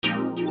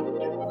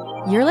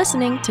You're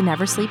listening to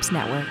Never Sleeps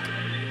Network.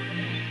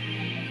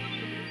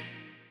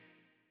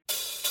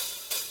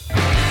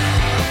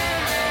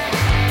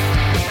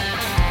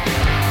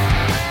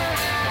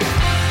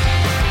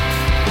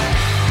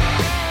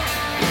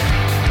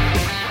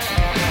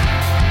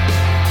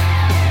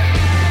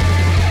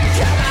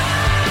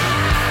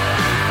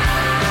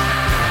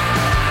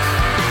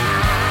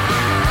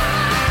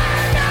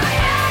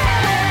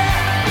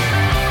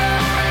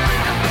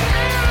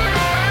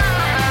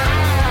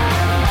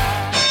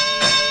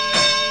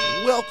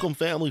 Welcome,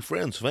 family,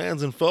 friends,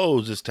 fans, and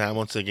foes. It's time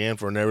once again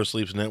for Never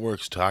Sleeps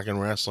Network's Talking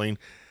Wrestling,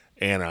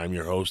 and I'm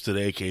your host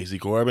today, Casey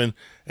Corbin,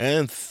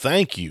 and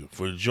thank you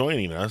for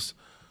joining us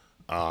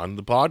on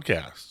the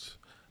podcast.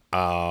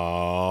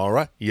 All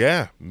right,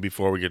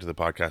 before we get to the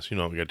podcast, you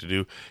know what we got to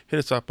do. Hit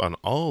us up on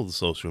all the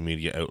social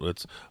media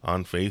outlets.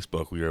 On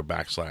Facebook, we are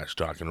 /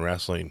 Talking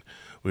Wrestling.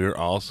 We are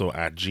also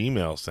at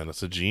Gmail. Send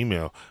us a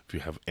Gmail if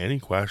you have any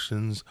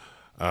questions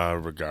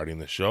regarding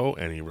the show,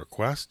 any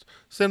requests,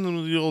 send them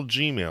to the old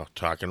Gmail,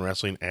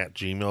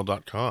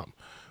 talkingwrestling@gmail.com.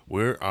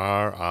 We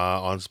are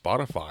on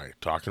Spotify,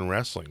 Talking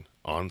Wrestling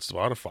on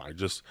Spotify.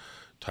 Just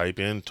type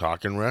in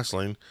Talking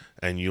Wrestling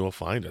and you'll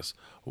find us.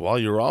 While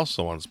you're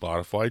also on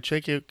Spotify,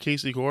 check out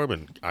Casey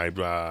Corbin.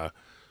 I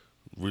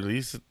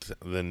released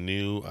a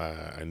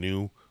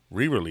new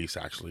re-release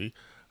actually,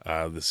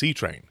 the C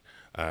Train,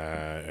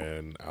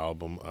 an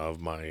album of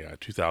my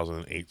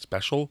 2008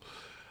 special.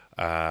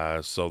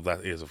 So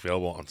that is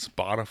available on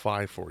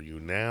Spotify for you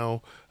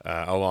now,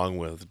 along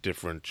with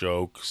different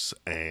jokes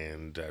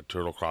and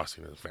Turtle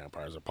Crossing and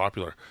Vampires Are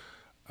Popular.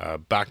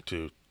 Back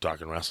to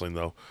Talking Wrestling,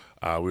 though.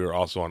 We are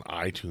also on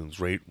iTunes.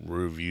 Rate,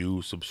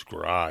 review,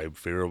 subscribe,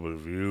 favorable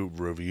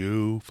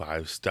review,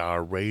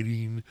 5-star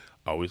rating.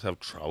 Always have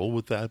trouble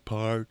with that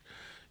part.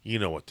 You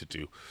know what to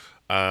do.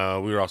 We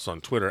are also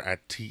on Twitter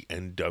at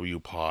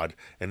TNWPod.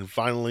 And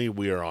finally,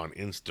 we are on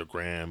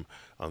Instagram,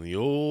 on the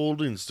old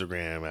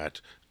Instagram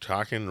at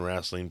Talking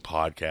Wrestling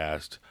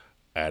Podcast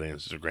at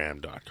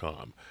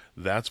Instagram.com.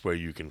 That's where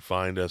you can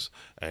find us.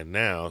 And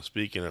now,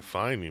 speaking of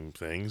finding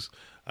things,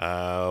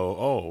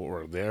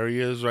 there he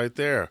is right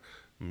there.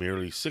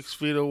 Merely 6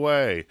 feet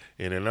away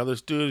in another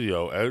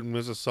studio out in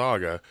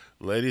Mississauga.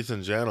 Ladies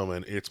and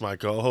gentlemen, it's my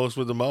co-host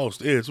with the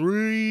most. It's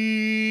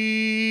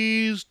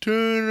Reese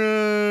Turner.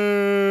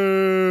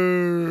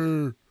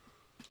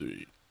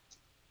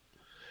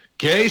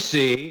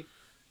 Casey,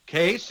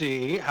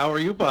 how are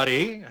you,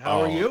 buddy?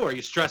 How are you? Are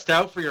you stressed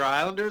out for your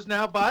Islanders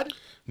now, bud?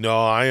 No,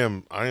 I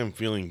am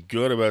feeling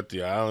good about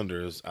the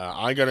Islanders.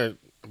 I gotta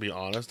be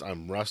honest,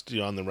 I'm rusty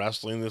on the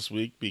wrestling this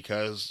week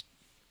because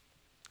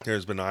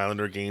there's been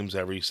Islander games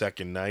every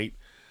second night,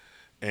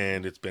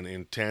 and it's been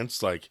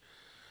intense. Like,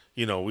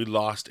 we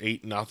lost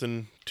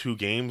 8-0 2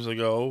 games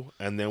ago,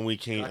 and then we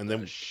came and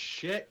then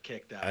shit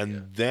kicked out.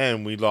 And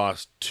then we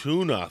lost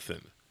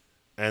 2-0,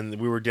 and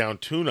we were down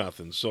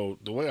 2-0. So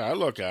the way I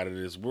look at it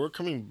is we're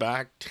coming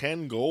back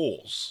 10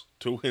 goals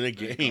to win a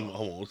game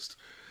almost,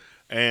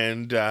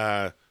 and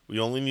we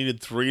only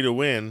needed 3 to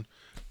win,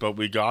 but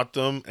we got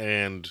them,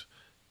 and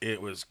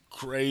it was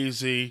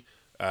crazy.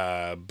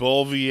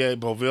 Beauvillier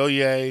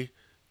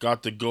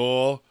got the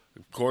goal.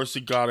 Of course,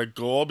 he got a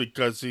goal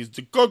because he's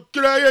the good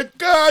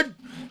God.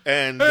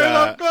 And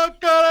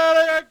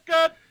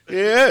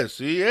yes,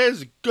 he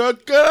is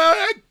good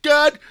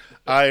God.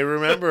 I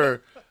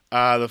remember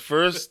the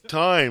first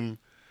time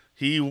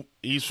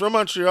he's from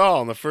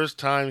Montreal, and the first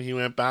time he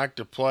went back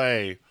to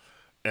play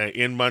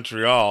in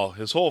Montreal,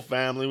 his whole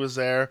family was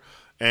there,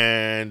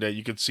 and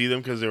you could see them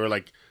because there were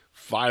like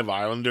 5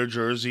 Islander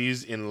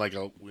jerseys in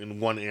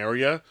one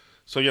area.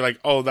 So you're like,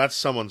 oh, that's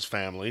someone's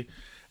family.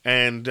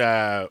 And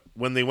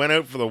when they went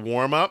out for the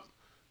warm-up,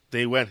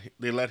 they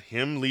let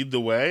him lead the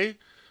way,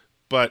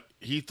 but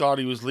he thought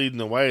he was leading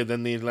the way.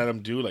 Then they let him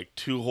do like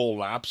 2 whole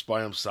laps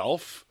by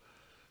himself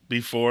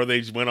before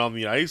they went on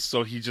the ice.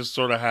 So he just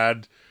sort of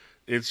had,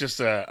 it's just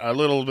a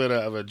little bit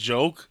of a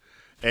joke.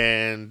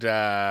 And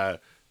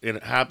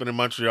it happened in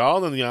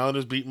Montreal. Then the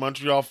Islanders beat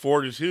Montreal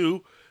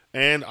 4-2.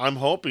 And I'm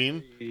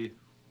hoping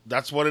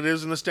that's what it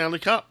is in the Stanley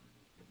Cup.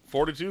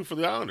 4-2 for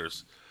the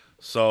Islanders.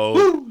 So,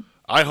 woo!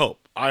 I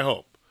hope.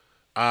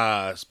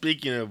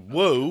 Speaking of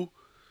woo,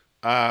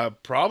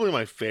 probably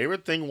my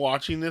favorite thing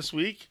watching this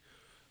week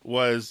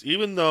was,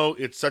 even though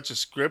it's such a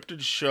scripted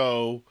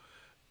show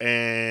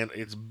and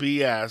it's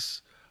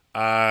BS,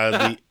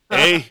 the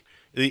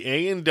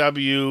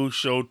A&W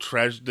show,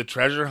 the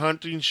treasure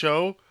hunting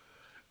show.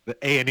 The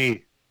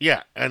A&E.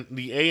 Yeah, and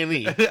the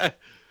A&E.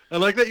 I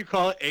like that you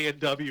call it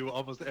A&W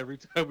almost every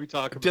time we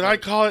talk about it. Did I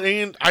call it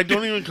A&D? I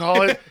don't even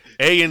call it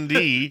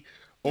A&D.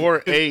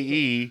 Or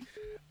AE,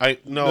 I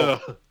call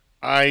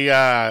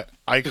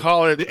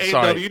it. The A&W,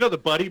 sorry, you know the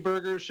Buddy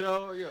Burger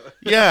show.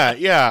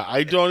 Yeah.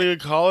 I don't even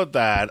call it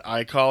that.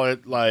 I call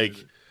it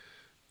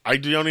I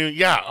don't even.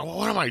 Yeah,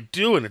 what am I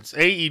doing? It's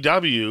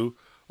AEW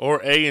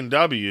or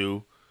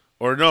A&W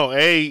or no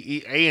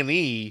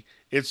A&E.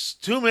 It's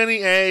too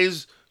many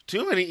A's,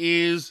 too many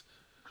E's,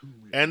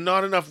 and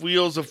not enough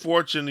wheels of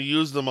fortune to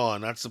use them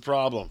on. That's the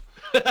problem.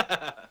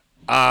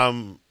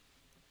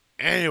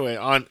 Anyway,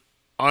 on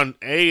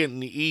A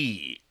and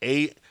E,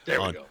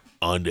 There we go.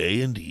 On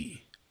A and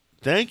E.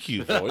 Thank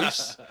you,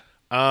 voice.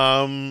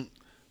 On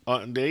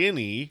A and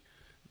E,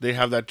 they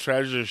have that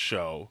treasure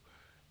show,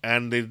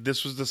 and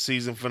this was the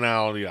season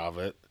finale of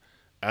it,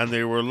 and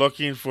they were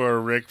looking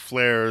for Ric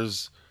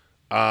Flair's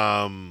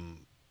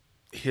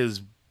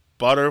his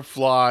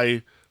butterfly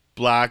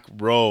black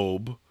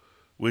robe,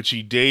 which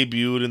he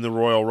debuted in the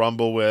Royal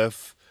Rumble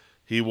with.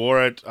 He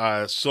wore it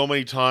so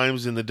many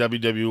times in the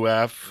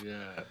WWF.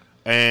 Yeah.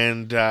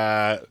 And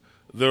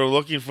they're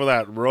looking for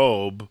that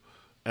robe.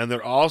 And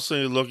they're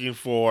also looking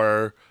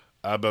for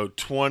about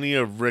 20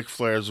 of Ric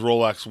Flair's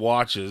Rolex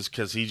watches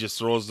because he just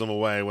throws them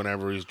away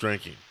whenever he's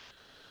drinking.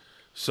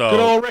 So Good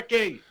old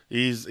Ricky.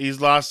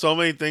 He's lost so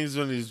many things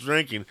when he's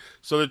drinking.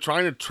 So they're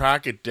trying to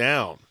track it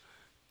down.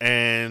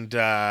 And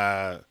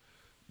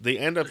they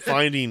end up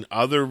finding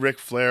other Ric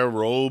Flair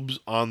robes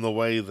on the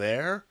way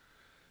there.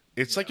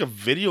 It's like a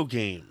video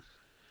game.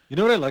 You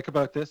know what I like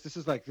about this? This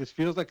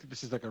feels like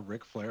this is like a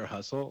Ric Flair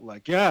hustle.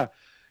 Like, yeah,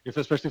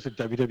 especially if the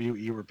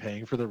WWE were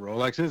paying for the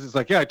Rolexes, it's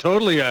like, yeah, I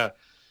totally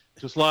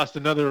just lost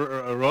another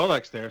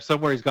Rolex there.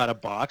 Somewhere he's got a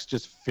box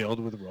just filled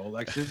with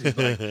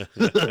Rolexes.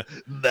 He's like,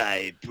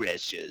 my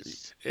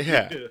precious.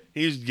 Yeah,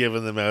 he's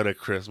giving them out at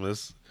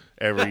Christmas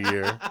every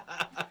year.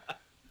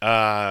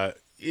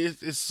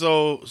 It's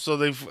so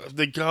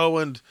they go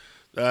and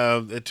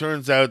it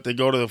turns out they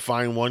go to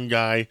find one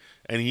guy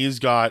and he's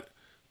got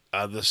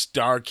the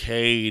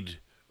Starcade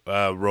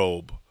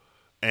robe,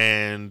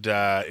 and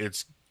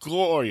it's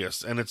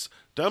glorious, and it's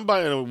done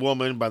by a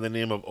woman by the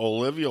name of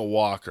Olivia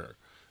Walker,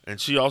 and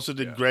she also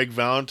did Greg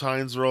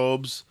Valentine's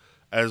robes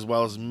as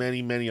well as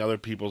many other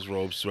people's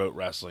robes throughout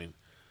wrestling.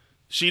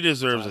 She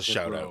deserves a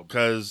shout out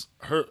because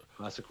her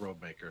classic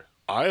robe maker.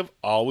 I've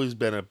always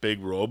been a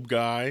big robe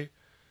guy,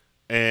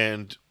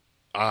 and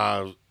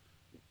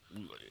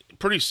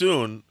pretty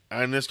soon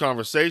in this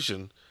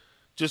conversation,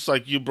 just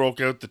like you broke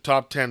out the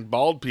top 10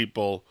 bald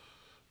people,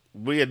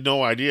 we had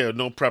no idea,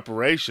 no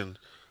preparation.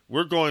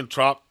 We're going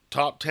top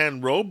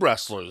 10 robe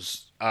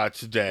wrestlers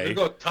today. We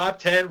go top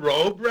 10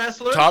 robe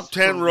wrestlers? Top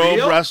 10 For robe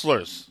real?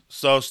 wrestlers.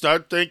 So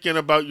start thinking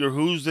about your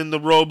who's in the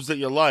robes that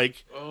you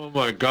like. Oh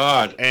my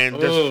God. And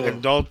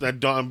don't,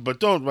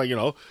 you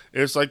know,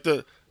 it's like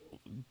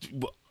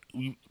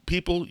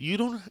people, you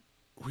don't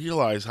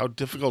realize how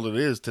difficult it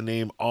is to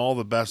name all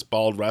the best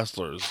bald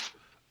wrestlers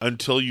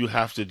until you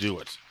have to do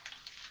it.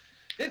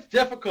 It's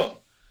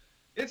difficult.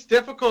 It's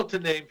difficult to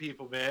name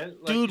people, man.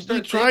 Like, dude,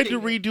 we tried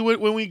to redo it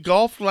when we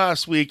golfed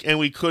last week, and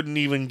we couldn't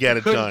even get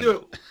it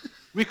done.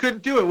 We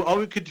couldn't do it. All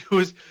we could do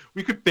is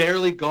we could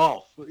barely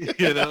golf.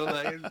 You know,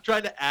 like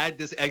trying to add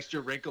this extra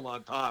wrinkle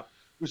on top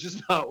was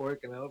just not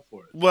working out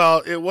for us.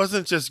 Well, it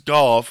wasn't just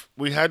golf.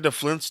 We had to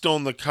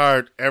Flintstone the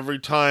cart every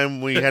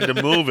time we had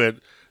to move it.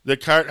 The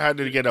cart had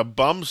to get a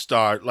bum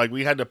start. Like,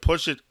 we had to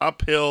push it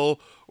uphill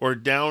or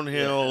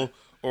downhill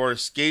or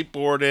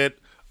skateboard it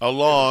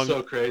along.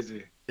 So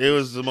crazy. It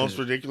was the most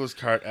ridiculous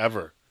cart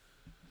ever.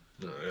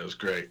 No, it was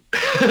great.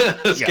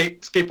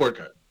 Skateboard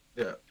cart.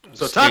 Yeah.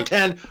 So top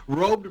 10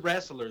 robed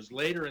wrestlers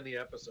later in the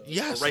episode.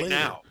 Yes, right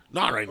now.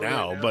 Not right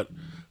now,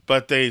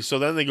 but they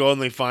then they go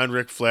and they find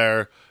Ric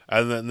Flair,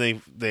 and then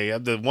they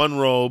have the one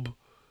robe,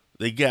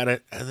 they get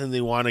it, and then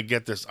they want to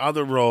get this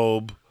other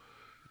robe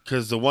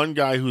because the one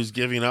guy who's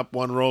giving up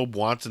one robe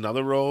wants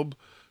another robe,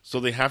 so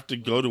they have to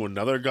go to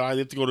another guy. They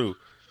have to go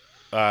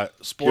to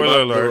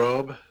spoiler alert.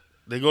 Robe.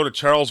 They go to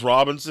Charles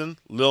Robinson,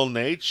 Lil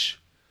Nate,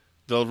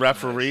 the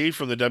referee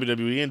from the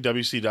WWE and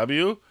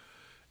WCW,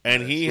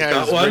 and he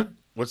has got one.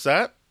 What's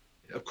that?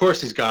 Of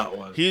course, he's got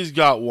one. He's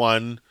got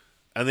one,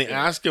 and they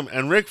ask him,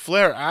 and Ric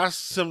Flair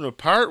asks him to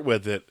part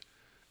with it,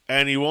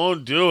 and he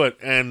won't do it,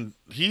 and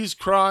he's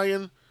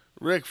crying.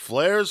 Ric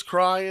Flair's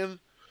crying.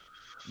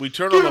 We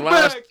turn on the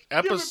last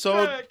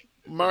episode.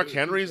 Mark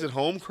Henry's at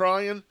home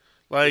crying.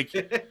 Like,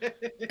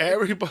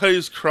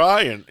 everybody's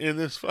crying in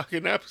this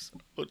fucking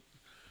episode.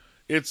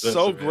 It's That's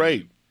so amazing.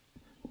 Great.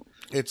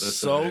 It's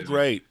so amazing.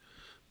 Great.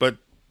 But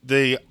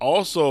they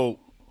also,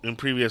 in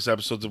previous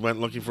episodes, went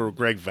looking for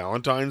Greg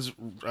Valentine's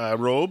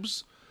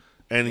robes.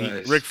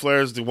 And Ric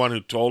Flair's the one who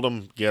told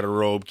him, get a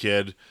robe,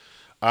 kid.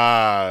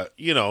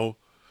 You know,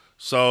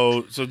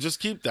 so just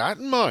keep that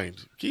in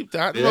mind. Keep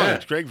that in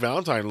mind. Greg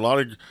Valentine, a lot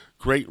of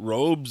great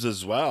robes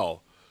as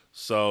well.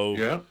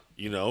 So,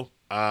 you know,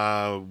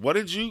 what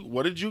did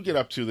you get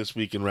up to this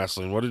week in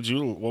wrestling? What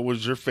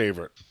was your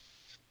favorite?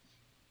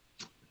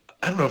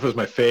 I don't know if it was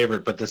my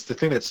favorite, but that's the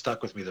thing that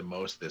stuck with me the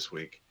most this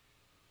week.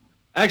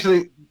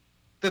 Actually,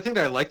 the thing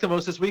that I liked the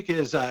most this week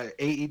is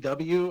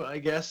AEW, I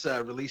guess,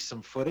 released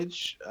some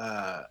footage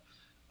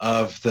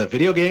of the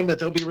video game that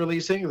they'll be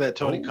releasing that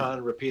Tony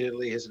Khan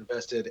repeatedly has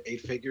invested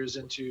 8 figures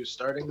into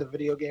starting the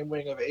video game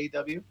wing of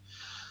AEW.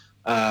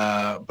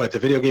 But the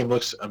video game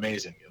looks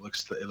amazing. It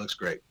looks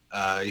great.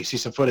 You see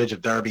some footage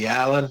of Darby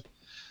Allin,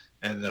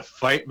 and the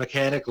fight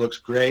mechanic looks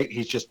great.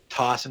 He's just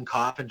tossing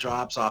coffin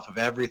drops off of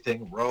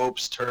everything,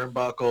 ropes,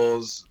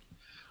 turnbuckles,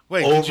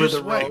 Wait, over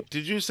the rope. wait,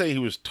 did you say he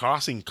was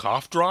tossing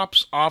cough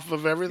drops off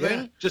of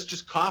everything? Yeah,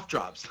 just cough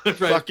drops. Right?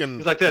 Fucking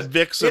He's like this.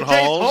 Vicks It and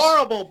tastes Halls.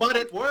 horrible, but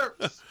it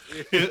works.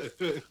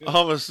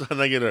 All of a sudden,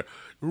 I get a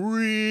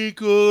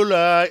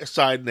Ricola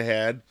side in the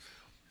head.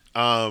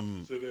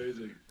 It's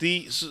amazing.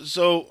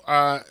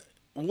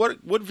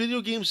 What video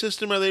game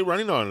system are they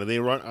running on? Are they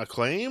run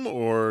Acclaim,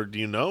 or do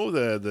you know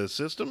the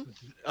system?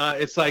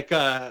 It's like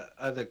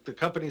the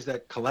companies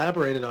that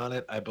collaborated on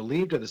it, I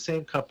believe, are the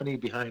same company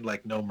behind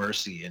like No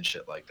Mercy and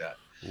shit like that.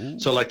 Ooh.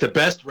 So like the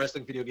best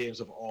wrestling video games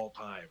of all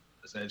time,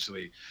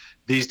 essentially.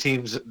 These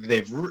teams,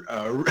 they've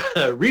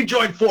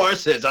rejoined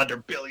forces under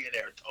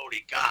billionaire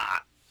Tony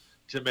Khan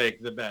to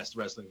make the best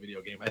wrestling video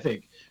game. I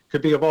think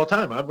could be of all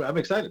time. I'm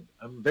excited.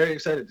 I'm very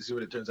excited to see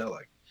what it turns out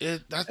like.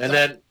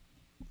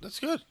 That's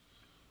good.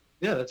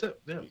 Yeah, that's it.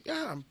 Yeah.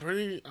 Yeah, I'm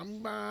pretty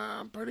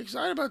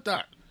excited about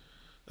that.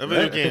 A Right,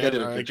 video I think I did a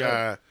game. good Like,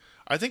 job.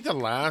 I think the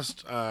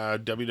last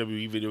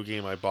WWE video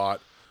game I bought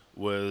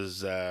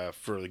was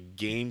for the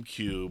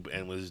GameCube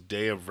and was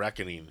Day of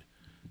Reckoning,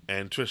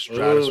 and Trish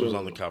Stratus was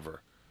on the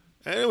cover,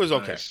 and it was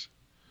okay. Nice.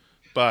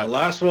 But The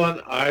last one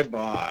I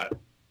bought,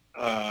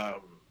 that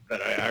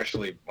I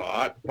actually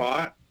bought,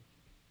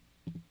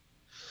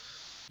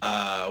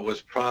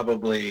 was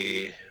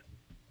probably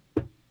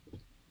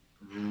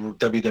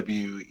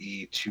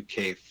WWE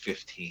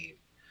 2K15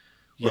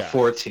 or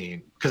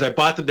 14, because I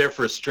bought them there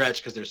for a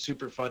stretch because they're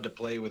super fun to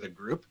play with a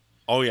group.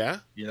 Oh yeah,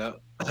 You know,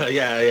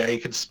 yeah,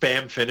 you can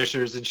spam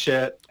finishers and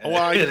shit. Oh,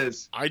 I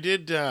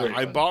did. I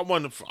fun. bought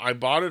one. I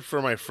bought it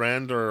for my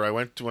friend, or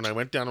when I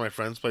went down to my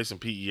friend's place in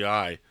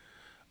PEI.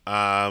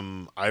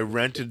 I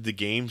rented the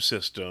game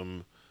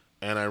system,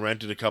 and I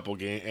rented a couple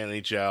game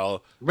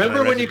NHL.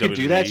 Remember when you could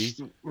do that?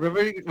 WWE.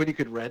 Remember when you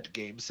could rent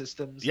game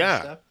systems? Yeah,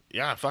 and stuff?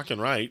 yeah, fucking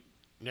right.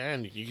 Yeah,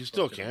 and you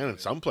still can in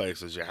some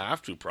places. You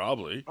have to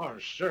probably. Oh,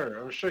 sure.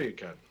 I'm sure you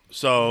can.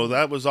 So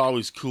that was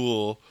always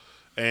cool,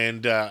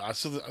 and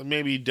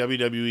maybe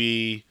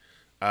WWE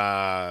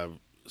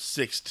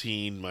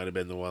 16 might have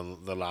been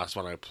the last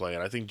one I played.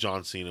 I think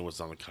John Cena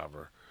was on the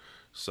cover.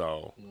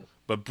 So,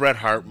 but Bret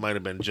Hart might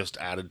have been just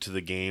added to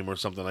the game or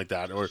something like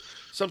that, or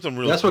something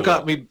really. That's cool. what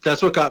got me.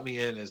 That's what got me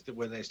in is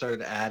when they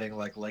started adding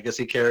like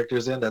legacy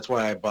characters in. That's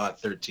why I bought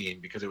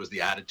 13, because it was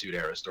the Attitude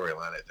Era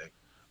storyline, I think.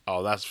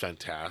 Oh, that's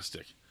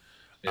fantastic.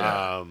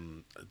 Yeah.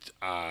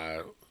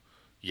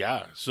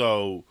 Yeah.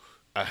 So,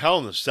 a Hell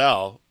in a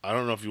Cell. I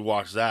don't know if you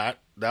watched that.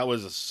 That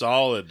was a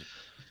solid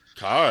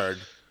card,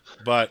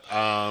 but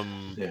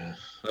Yeah.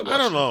 I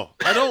don't know.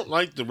 I don't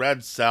like the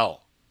red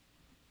cell.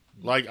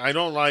 Like,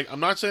 I'm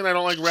not saying I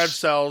don't like red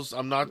cells.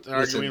 I'm not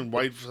arguing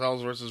white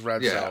cells versus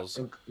red cells.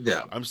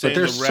 Yeah. I'm saying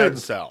the red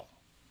cell.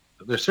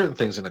 There's certain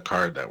things in the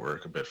card that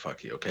were a bit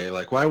fucky. Okay,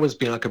 like why was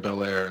Bianca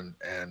Belair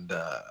and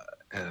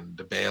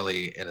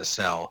Bailey in a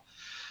cell,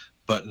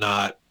 but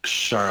not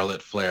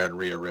Charlotte Flair and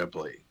Rhea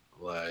Ripley?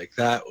 Like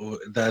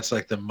that's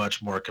like the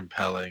much more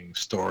compelling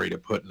story to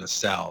put in a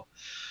cell,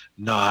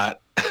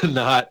 not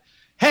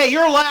hey,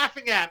 you're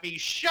laughing at me,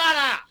 shut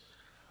up.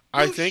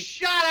 I think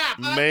shut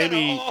up.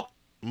 maybe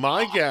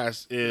my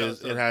guess No, is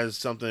sorry. it has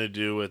something to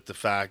do with the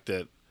fact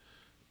that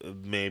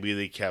maybe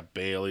they kept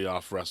Bailey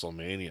off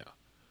WrestleMania.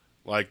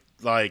 Like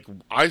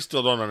I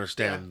still don't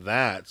understand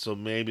that. So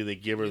maybe they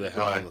give her the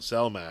Hell in the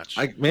Cell match.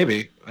 I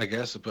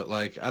guess, but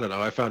like I don't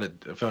know. I found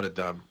it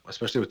dumb,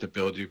 especially with the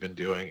build you've been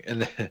doing,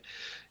 and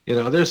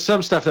there's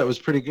some stuff that was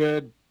pretty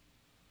good.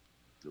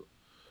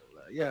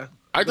 Yeah,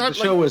 I but thought the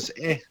show was.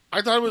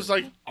 I thought it was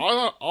like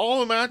all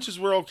the matches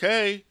were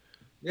okay,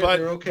 Yeah,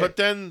 they're okay. but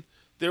then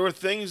there were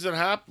things that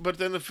happened. But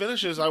then the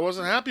finishes I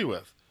wasn't happy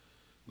with.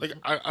 Like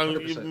I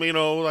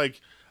 100%. like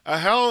a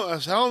Hell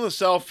in the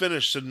Cell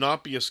finish should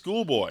not be a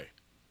schoolboy.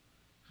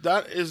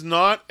 That is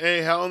not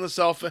a Hell in the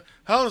Cell.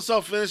 Hell in the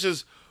Cell finish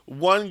is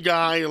one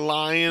guy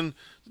lying.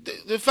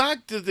 The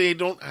fact that they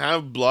don't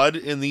have blood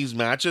in these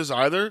matches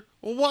either.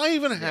 Well, why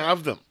even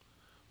have them?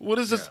 What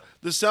is this? Yeah.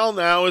 The cell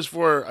now is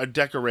for a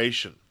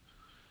decoration.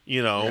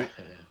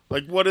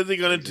 Like what are they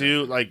gonna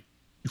do? Like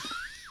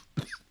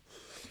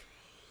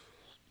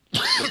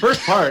The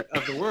first part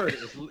of the word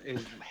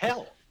is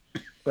hell,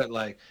 but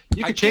like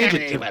you could change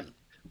it to.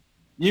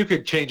 You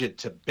could change it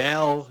to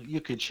Bell. You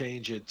could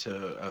change it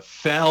to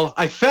fell.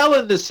 I fell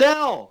in the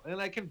cell and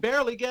I can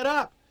barely get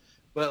up.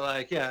 But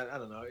like, yeah, I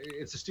don't know.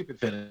 It's a stupid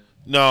finish.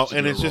 No,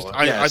 and it's just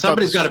I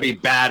somebody's got to thought be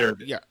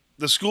battered. Yeah,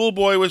 the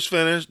schoolboy was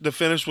finished. The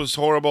finish was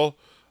horrible.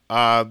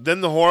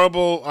 Then the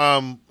horrible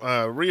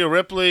Rhea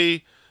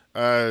Ripley,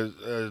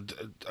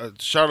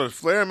 Charlotte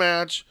Flair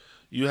match.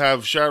 You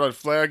have Charlotte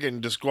Flair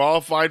getting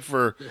disqualified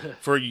for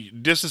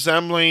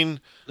disassembling,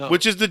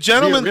 which is the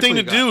gentleman thing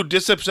to do,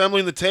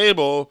 disassembling the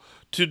table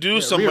to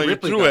do somebody Rhea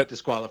Ripley through got it.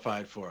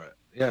 Disqualified for it.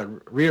 Yeah,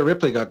 Rhea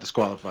Ripley got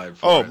disqualified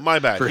for it. Oh, my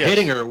bad. For yes.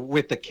 hitting her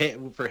with the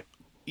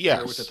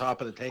with the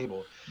top of the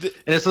table. And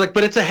it's like,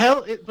 but it's a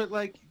hell. But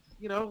like,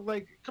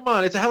 come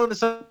on, it's a Hell in a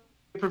Cell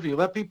pay-per-view.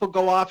 Let people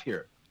go off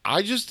here.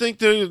 I just think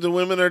the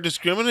women are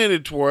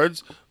discriminated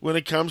towards when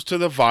it comes to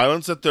the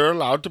violence that they're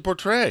allowed to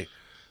portray.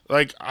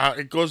 Like,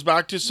 it goes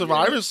back to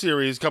Survivor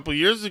Series a couple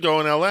years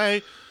ago in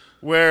L.A.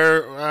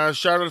 where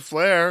Charlotte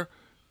Flair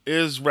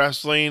is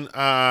wrestling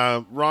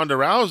Ronda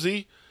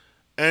Rousey,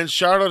 and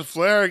Charlotte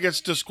Flair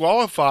gets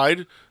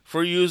disqualified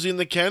for using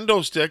the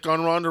kendo stick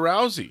on Ronda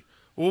Rousey.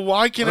 Well,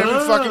 why can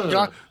every fucking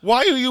guy?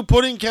 Why are you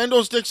putting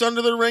kendo sticks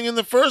under the ring in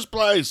the first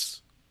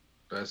place?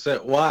 That's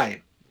it.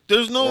 Why?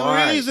 There's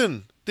no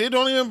reason. They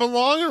don't even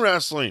belong in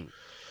wrestling.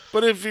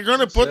 But if you're going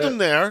to put them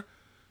there,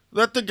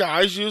 let the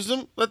guys use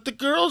them. Let the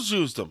girls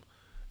use them.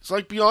 It's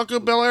like Bianca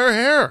Belair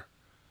hair.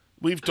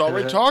 We've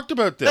already talked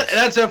about this.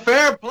 That's a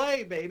fair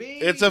play, baby.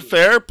 It's a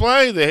fair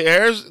play.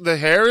 The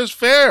hair is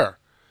fair.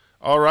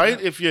 All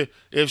right. Yeah.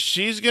 If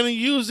she's going to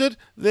use it,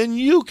 then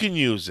you can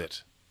use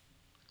it.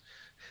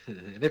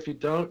 And if you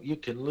don't, you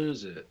can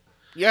lose it.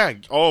 Yeah.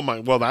 Oh my.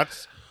 Well,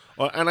 that's.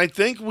 And I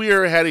think we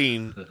are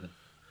heading.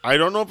 I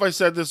don't know if I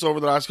said this over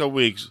the last couple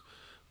weeks,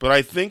 but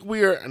I think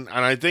we are, and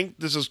I think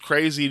this is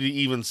crazy to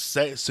even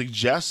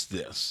suggest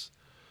this.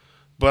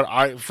 But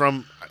I've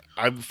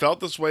felt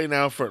this way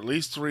now for at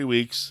least 3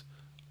 weeks.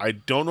 I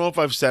don't know if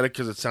I've said it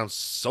because it sounds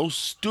so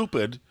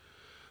stupid,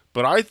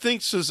 but I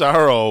think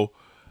Cesaro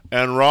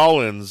and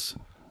Rollins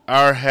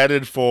are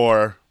headed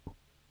for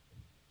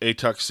a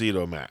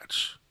tuxedo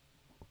match.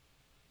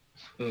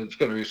 It's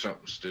going to be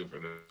something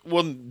stupid.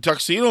 Well,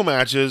 tuxedo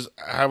matches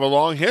have a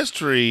long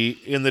history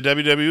in the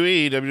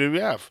WWE,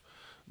 WWF.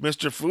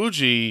 Mr.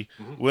 Fuji,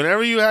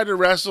 whenever you had to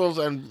wrestle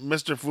and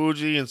Mr.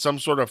 Fuji in some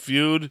sort of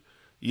feud,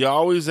 you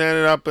always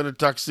ended up in a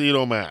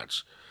tuxedo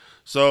match.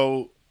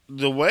 So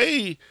the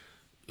way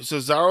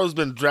Cesaro's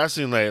been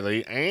dressing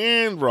lately,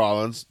 and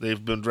Rollins,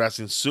 they've been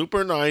dressing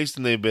super nice,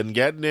 and they've been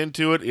getting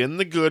into it in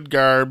the good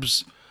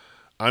garbs.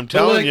 I'm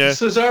telling you,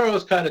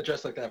 Cesaro's kind of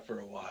dressed like that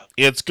for a while.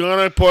 It's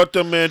gonna put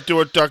them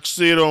into a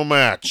tuxedo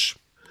match,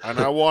 and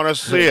I want to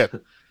see it.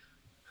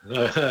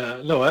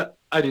 Know what?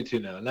 I do too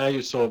now. Now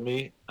you sold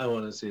me. I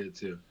want to see it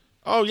too.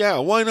 Oh yeah,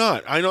 why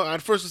not? I know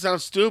at first it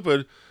sounds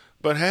stupid,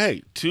 but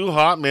hey, two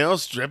hot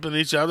males stripping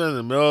each other in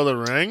the middle of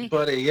the ring.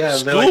 Buddy, yeah,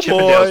 they're like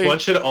Chippendales. One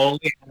should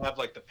only have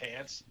like the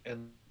pants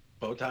and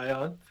bow tie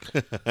on.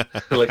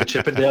 Like a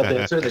Chippendale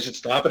dancer, they should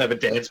stop and have a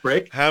dance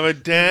break. Have a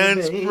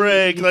dance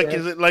break. Like,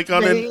 is it like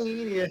on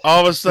an?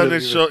 All of a sudden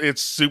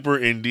it's super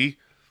indie.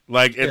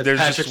 Like, yeah, there's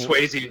Patrick just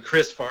Swayze and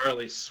Chris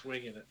Farley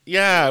swinging it.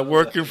 Yeah,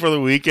 Working for the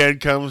Weekend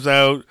comes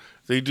out.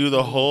 They do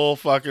the whole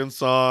fucking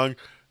song,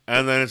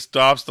 and then it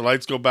stops. The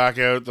lights go back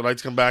out. The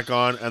lights come back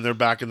on, and they're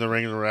back in the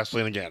ring and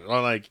wrestling again.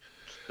 I'm like,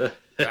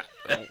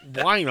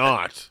 why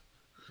not?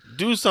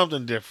 Do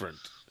something different.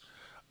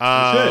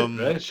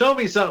 Right? Show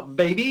me something,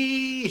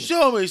 baby.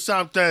 Show me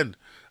something.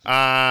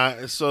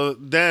 So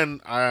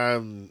then I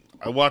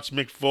watched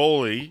Mick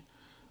Foley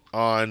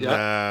on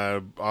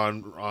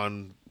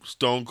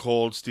Stone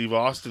Cold Steve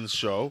Austin's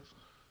show,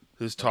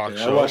 his talk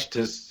show.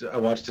 I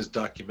watched his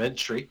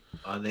documentary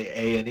on the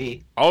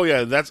A&E. Oh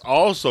yeah, that's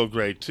also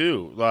great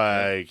too.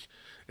 Like,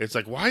 it's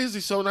like, why is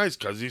he so nice?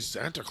 Because he's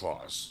Santa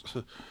Claus.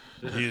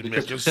 He's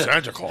making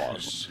Santa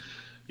Claus.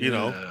 You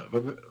know,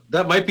 but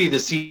that might be the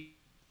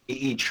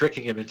CE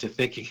tricking him into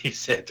thinking he's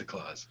Santa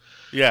Claus.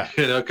 Yeah,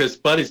 because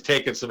Buddy's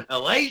taking some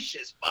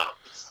hellacious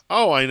bumps.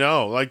 Oh, I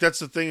know. Like, that's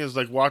the thing is,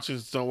 like,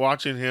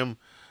 watching him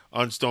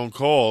on Stone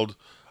Cold.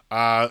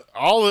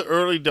 All the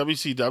early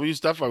WCW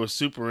stuff I was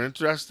super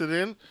interested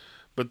in,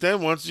 but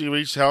then once you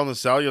reach Hell in the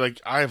Cell, you're like,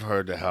 I've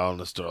heard the Hell in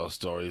the Cell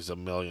stories a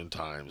million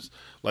times.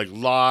 Like,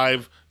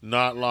 live,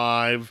 not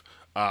live,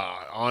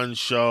 on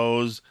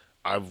shows.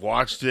 I've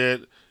watched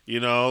it,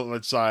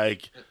 it's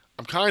like,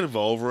 I'm kind of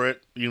over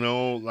it,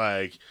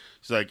 like,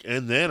 it's like,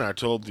 and then I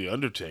told The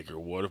Undertaker,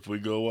 what if we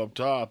go up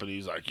top? And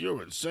he's like,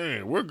 you're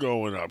insane. We're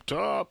going up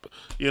top.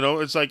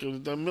 It's like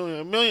a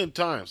million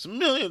times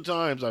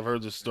I've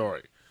heard this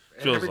story.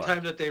 Every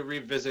time that they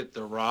revisit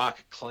The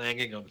Rock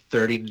clanging him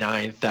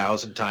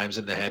 39,000 times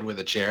in the head with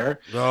a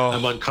chair,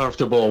 I'm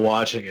uncomfortable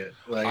watching it.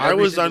 Like, I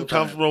was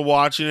uncomfortable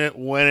watching it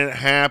when it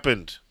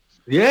happened.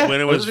 Yeah.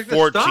 When it was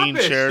 14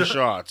 chair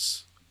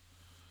shots.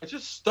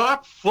 Just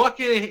stop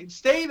fucking...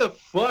 Stay the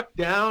fuck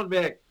down,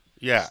 Mick.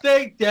 Yeah.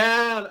 Stay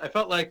down. I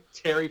felt like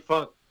Terry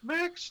Funk.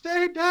 Mick,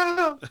 stay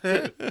down.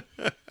 And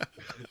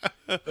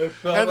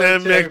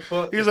then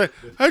Mick, he's like,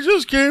 I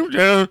just came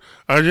down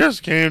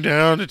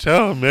to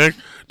tell Mick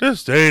to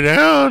stay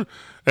down.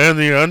 And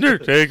The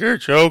Undertaker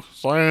choke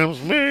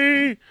slams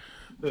me.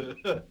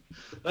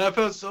 I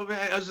felt so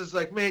bad. I was just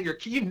like, man, your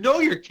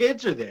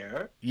kids are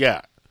there.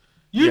 Yeah.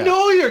 You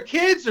know your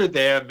kids are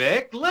there,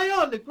 Mick. Lay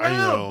on the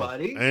ground,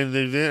 buddy.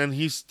 And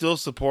he's still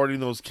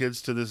supporting those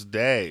kids to this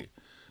day.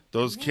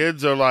 Those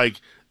kids are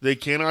like, they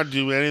cannot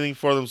do anything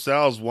for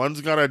themselves. One's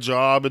got a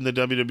job in the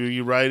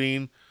WWE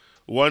writing.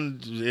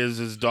 One is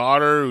his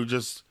daughter who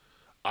just,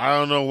 I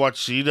don't know what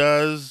she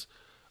does.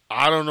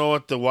 I don't know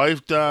what the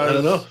wife does.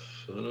 I don't know.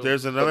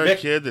 There's another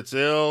kid that's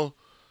ill.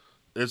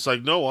 It's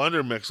like, no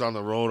wonder Mick's on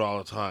the road all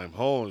the time.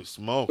 Holy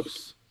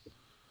smokes.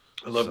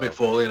 I love Mick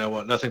Foley, and I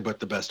want nothing but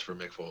the best for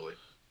Mick Foley.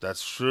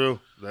 That's true.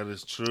 That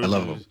is true. I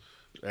love him.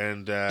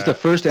 And the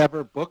first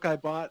ever book I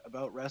bought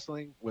about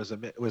wrestling was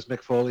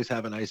Mick Foley's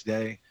Have a Nice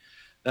Day.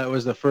 That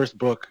was the first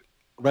book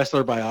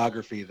wrestler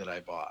biography that I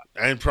bought.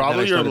 And And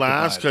probably then I your started to buy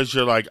last them. because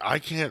you're like, I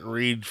can't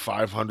read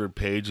 500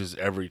 pages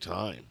every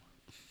time.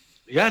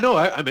 Yeah, no,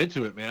 I'm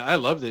into it, man. I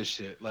love this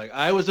shit. Like,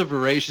 I was a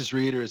voracious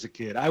reader as a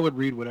kid. I would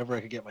read whatever I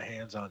could get my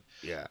hands on.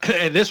 Yeah.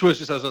 And this was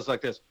just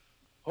like this.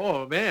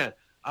 Oh man,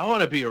 I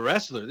want to be a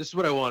wrestler. This is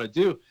what I want to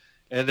do.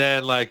 And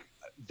then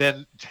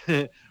then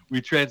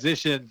we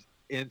transitioned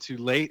into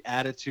late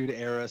Attitude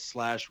Era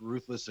 /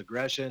 ruthless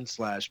aggression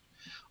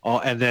 / all,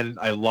 and then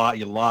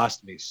you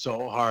lost me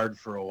so hard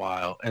for a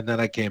while, and then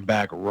I came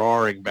back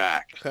roaring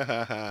back.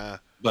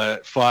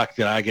 But fuck,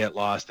 did I get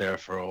lost there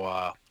for a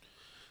while?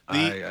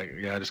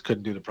 I just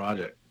couldn't do the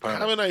project.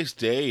 Have a Nice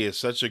Day is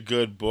such a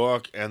good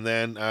book, and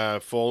then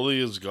Foley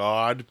is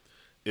God,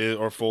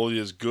 or Foley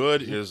is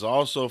Good is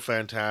also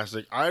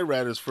fantastic. I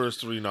read his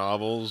first 3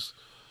 novels,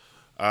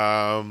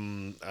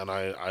 and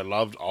I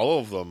loved all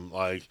of them.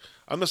 Like,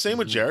 I'm the same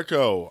with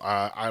Jericho.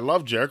 I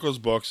love Jericho's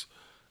books,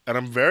 and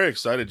I'm very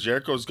excited.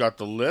 Jericho's got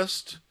the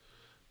list.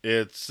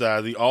 It's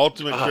the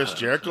Ultimate Chris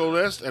Jericho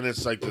list, and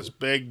it's like this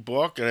big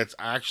book, and it's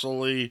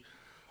actually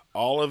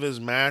all of his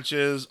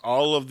matches,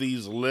 all of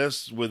these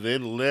lists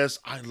within lists.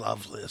 I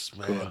love lists,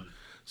 man. Cool.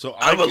 So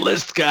I'm a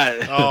list guy.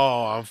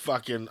 I'd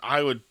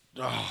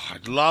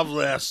love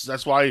lists.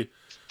 That's why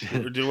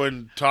we're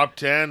doing top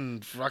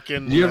 10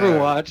 fucking. Do you ever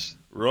watch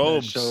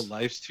Robes? the show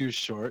Life's Too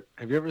Short?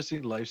 Have you ever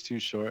seen Life's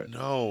Too Short?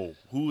 No.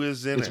 Who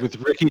is in It's it? with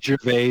Ricky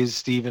Gervais,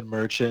 Stephen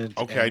Merchant.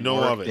 Okay, and I know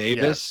Mark of it.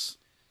 Davis.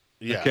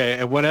 Yes. Yeah. Okay,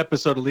 and one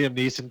episode Liam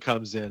Neeson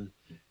comes in,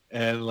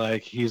 and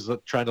like he's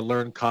trying to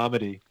learn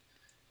comedy,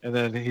 and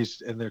then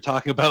they're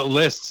talking about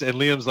lists, and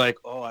Liam's like,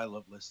 "Oh, I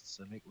love lists.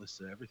 I make lists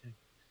of everything.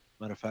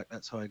 Matter of fact,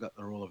 that's how I got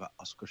the role of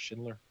Oscar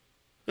Schindler."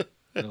 And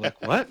they're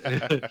like, "What?"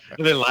 And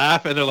they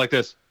laugh, and they're like,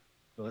 "This,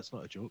 no, that's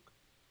not a joke.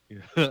 Yeah,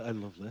 I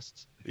love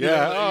lists."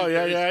 Yeah.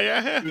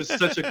 Yeah. It was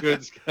such a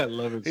good. I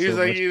love it. He's so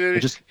like, much.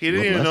 he I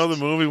didn't even know the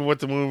lists. movie, what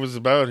the movie was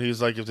about.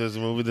 He's like, if there's a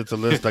movie that's a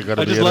list, I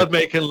gotta I be just in love it.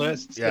 making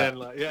lists. Yeah.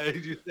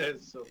 And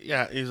that's so.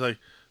 Yeah, he's like,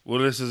 well,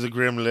 this is a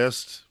grim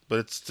list, but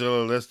it's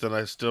still a list, and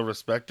I still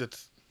respect it.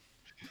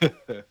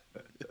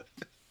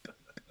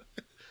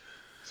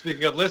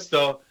 Speaking of lists,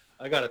 though,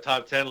 I got a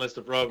top 10 list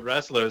of rogue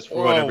wrestlers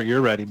for Whoa. whenever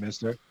you're ready,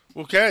 mister.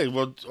 Okay,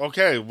 well,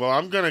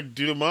 I'm gonna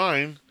do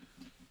mine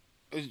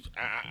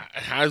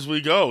as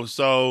we go.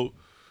 So,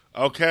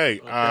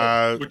 okay.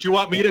 Would you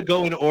want me to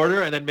go in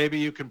order, and then maybe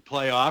you can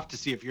play off to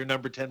see if your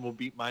number 10 will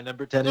beat my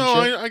number 10?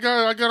 No, and shit?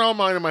 I got all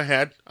mine in my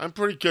head. I'm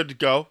pretty good to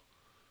go.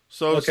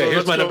 So Okay, here's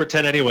let's my go. number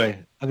 10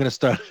 anyway. I'm gonna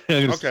start.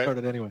 Okay. Start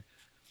it anyway.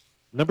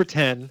 Number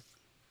 10.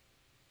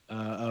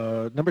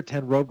 Number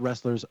 10 rogue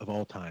wrestlers of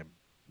all time.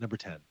 Number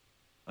 10.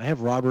 I have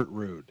Robert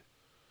Roode.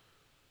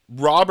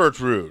 Robert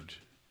Roode.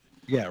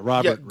 Yeah,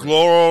 Robert. Yeah,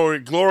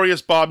 Roode.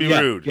 glorious Bobby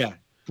Roode. Yeah,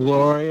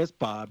 glorious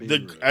Bobby.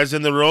 Roode. As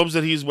in the robes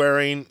that he's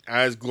wearing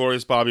as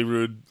glorious Bobby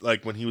Roode,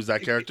 like when he was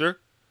that character.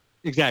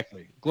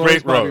 Exactly.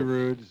 Glorious Great Bobby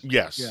Roode. Roode.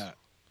 Yes. Yeah.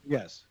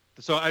 Yes.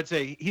 So I'd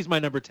say he's my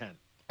number 10.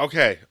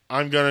 Okay,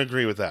 I'm gonna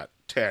agree with that.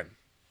 10.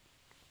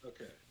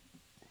 Okay.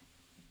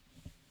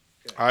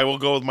 I will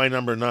go with my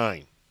number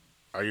 9.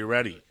 Are you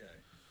ready? Okay.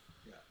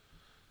 Yeah.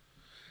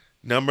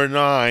 Number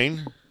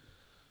 9,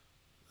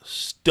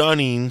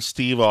 stunning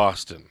Steve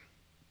Austin.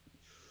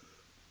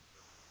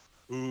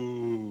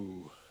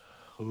 Ooh.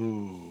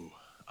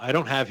 I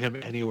don't have him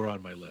anywhere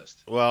on my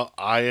list. Well,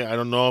 I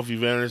don't know if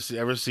you've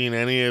ever seen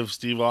any of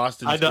Steve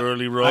Austin's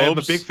early robes. I am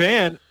a big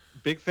fan.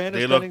 Big fan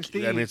of Stunning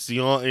Steve. And it's the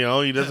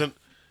only, he doesn't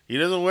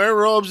wear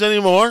robes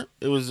anymore.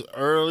 It was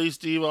early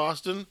Steve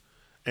Austin,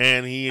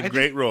 and he had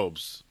great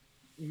robes.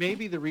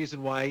 Maybe the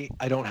reason why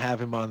I don't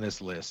have him on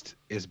this list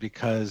is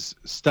because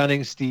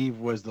Stunning Steve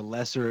was the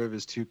lesser of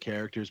his two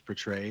characters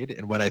portrayed.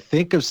 And when I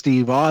think of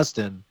Steve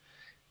Austin,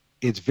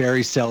 it's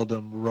very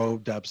seldom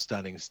robed up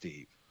Stunning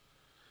Steve.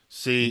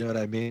 See, you know what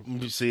I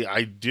mean? See,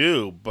 I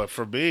do, but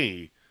for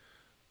me,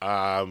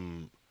 I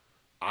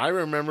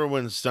remember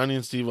when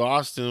Stunning Steve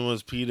Austin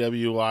was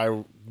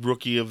PWI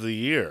Rookie of the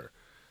Year,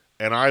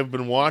 and I've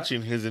been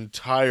watching his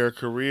entire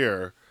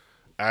career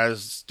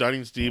as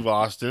Stunning Steve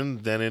Austin,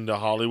 then into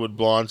Hollywood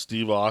Blonde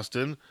Steve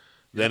Austin,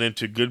 then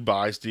into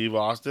Goodbye Steve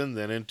Austin,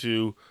 then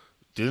into,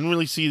 didn't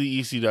really see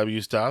the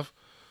ECW stuff,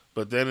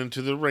 but then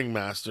into the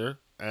Ringmaster,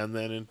 and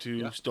then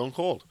into Stone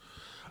Cold.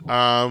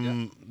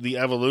 The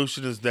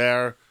evolution is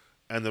there,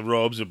 and the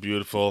robes are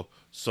beautiful,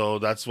 so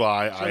that's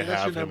why I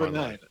have him on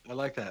 9. I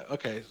like that.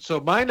 Okay, so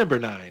my number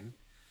 9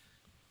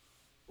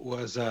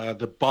 was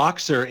the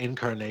boxer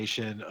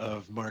incarnation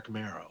of Mark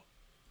Marrow.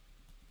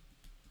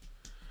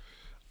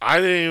 I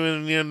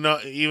didn't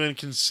even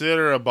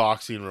consider a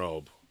boxing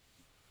robe.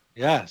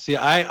 Yeah, see,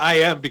 I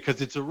am, because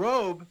it's a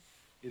robe.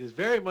 It is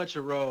very much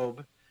a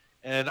robe,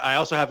 and I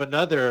also have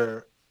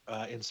another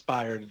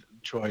inspired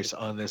choice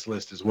on this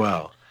list as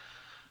well.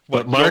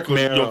 But Mark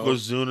Marrow,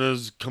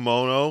 Yokozuna's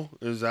kimono,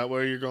 is that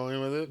where you're going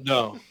with it?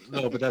 No,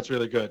 but that's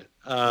really good.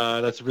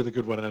 That's a really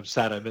good one, and I'm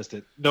sad I missed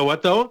it. Know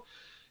what though?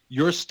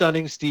 Your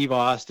Stunning Steve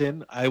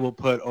Austin, I will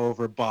put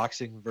over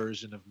boxing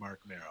version of Mark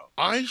Marrow.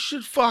 I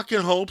should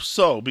fucking hope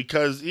so,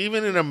 because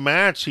even in a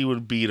match, he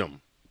would beat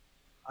him.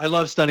 I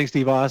love Stunning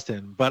Steve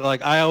Austin, but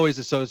like I always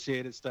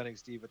associated Stunning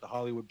Steve with the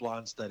Hollywood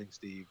blonde Stunning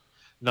Steve,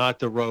 not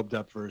the robed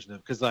up version of,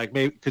 because like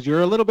maybe because you're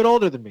a little bit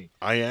older than me.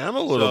 I am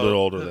a little bit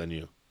older than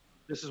you.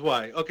 This is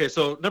why. Okay,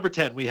 so number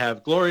 10 we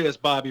have Glorious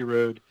Bobby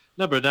Roode.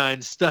 Number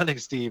 9, Stunning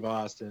Steve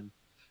Austin.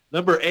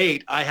 Number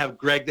 8, I have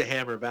Greg the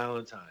Hammer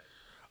Valentine.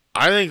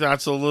 I think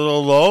that's a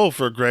little low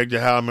for Greg the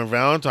Hammer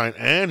Valentine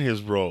and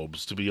his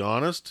robes, to be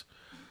honest.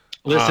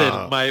 Listen,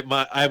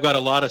 I've got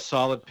a lot of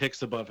solid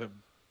picks above him,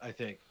 I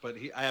think, but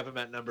I have him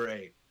at number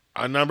 8.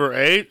 Number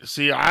 8,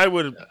 see, I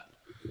would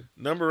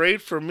number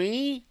 8 for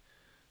me.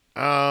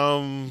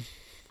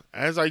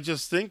 As I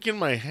just think in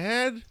my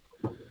head,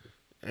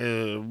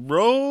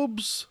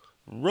 robes,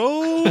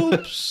 long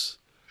coats,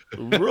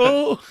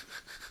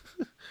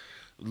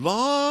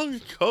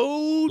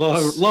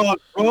 long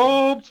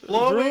robes,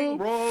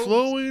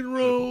 flowing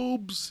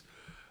robes.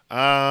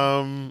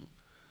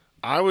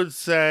 I would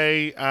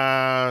say,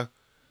 I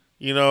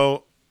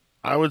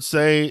would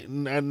say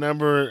at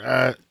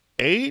number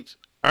 8,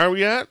 are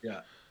we at?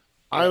 Yeah.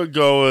 I would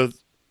go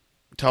with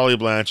Tully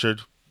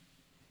Blanchard.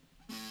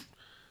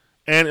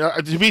 And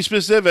to be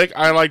specific,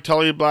 I like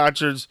Tully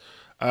Blanchard's,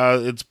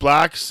 it's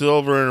black,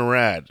 silver, and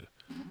red.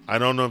 I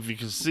don't know if you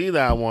can see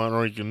that one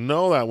or you can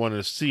know that one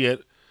to see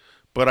it,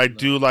 but I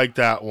do like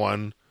that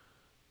one.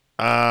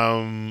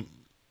 Yeah.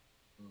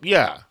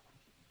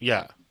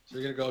 So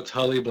you're going to go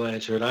Tully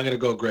Blanchard. I'm going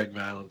to go Greg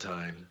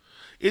Valentine.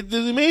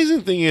 The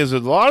amazing thing is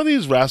that a lot of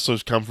these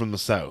wrestlers come from the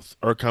South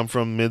or come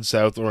from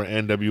Mid-South or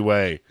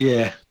NWA.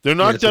 Yeah. They're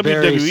not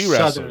WWE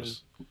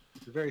wrestlers.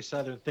 It's a very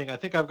Southern thing. I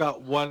think I've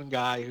got one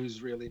guy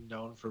who's really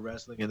known for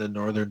wrestling in the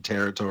Northern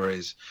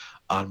Territories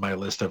on my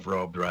list of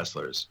robed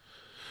wrestlers.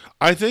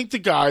 I think the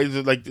guys,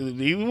 like,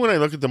 even when I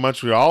look at the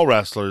Montreal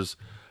wrestlers,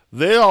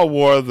 they all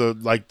wore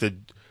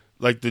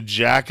the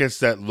jackets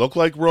that look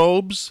like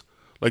robes,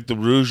 like the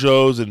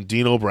Rougeaus and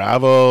Dino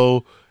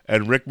Bravo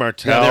and Rick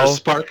Martel. Yeah, they're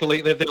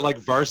sparkly. They're like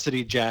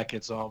varsity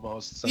jackets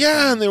almost.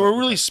 Yeah, and they were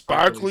really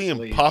sparkly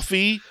and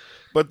puffy,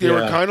 but they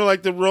were kind of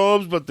like the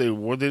robes, but they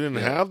didn't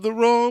have the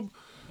robe.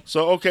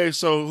 So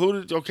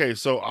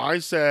so I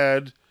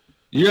said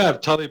you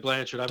have Tully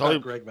Blanchard. I've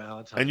got Greg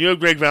Valentine, and you have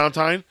Greg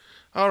Valentine.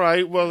 All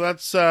right, well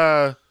let's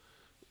move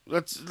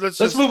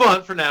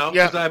on for now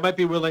because I might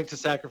be willing to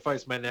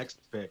sacrifice my next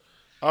pick.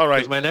 All right,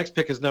 because my next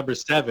pick is number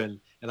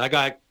 7, and I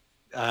got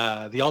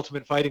the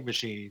Ultimate Fighting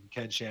Machine,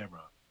 Ken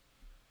Shamrock.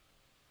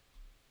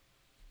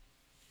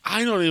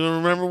 I don't even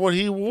remember what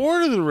he wore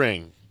to the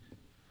ring.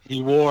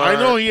 He wore. I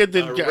know he had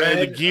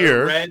the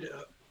gear.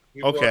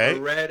 Wore a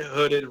red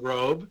hooded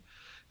robe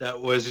that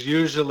was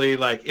usually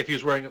like if he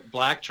was wearing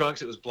black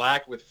trunks, it was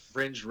black with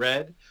fringe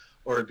red,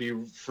 or it'd be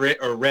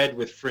red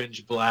with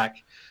fringe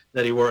black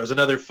that he wore. It was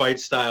another fight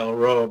style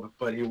robe,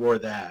 but he wore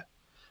that.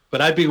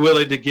 But I'd be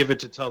willing to give it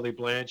to Tully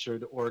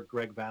Blanchard or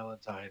Greg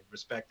Valentine,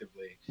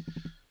 respectively.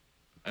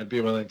 I'd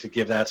be willing to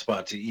give that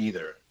spot to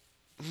either.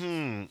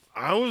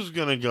 I was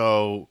gonna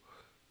go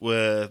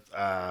with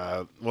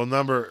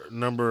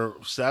number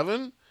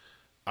 7.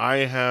 I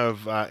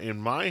have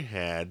in my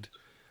head,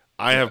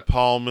 I have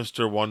Paul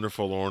Mr.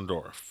 Wonderful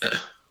Orndorff.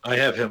 I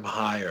have him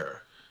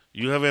higher.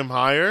 You have him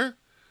higher?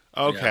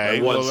 Okay,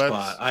 by one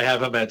spot. I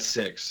have him at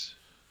 6.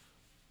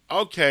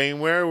 Okay,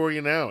 and where were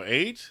you now?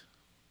 8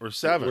 or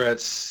 7? We're at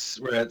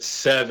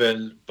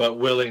 7, but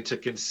willing to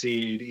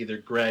concede either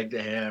Greg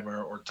the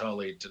Hammer or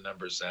Tully to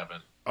number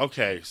 7.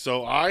 Okay,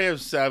 so I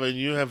have 7.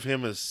 You have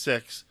him as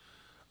 6.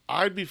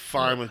 I'd be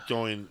fine with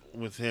going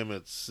with him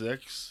at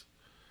 6,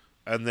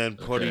 and then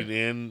putting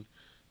in.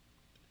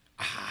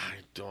 I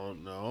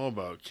don't know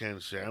about Ken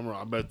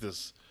Shamrock. I bet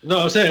this. No,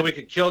 I'm saying we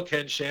could kill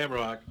Ken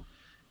Shamrock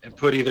and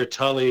put either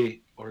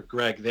Tully or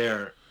Greg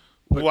there.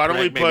 Why don't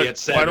we put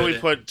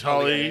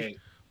Tully?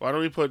 Why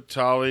don't we put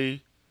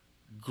Tully,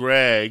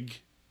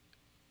 Greg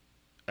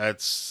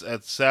at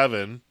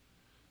 7,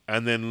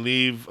 and then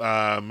leave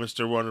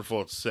Mr.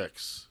 Wonderful at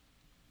 6?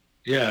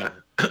 Yeah.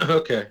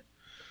 Okay.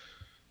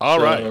 All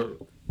right.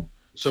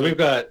 So we've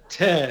got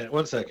 10.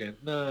 1 second.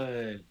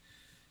 9,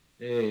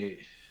 8,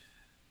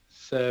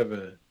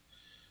 7,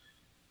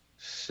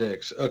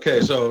 6.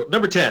 Okay, so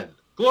number 10,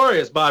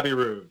 Glorious Bobby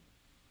Roode.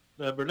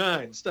 Number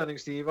 9, Stunning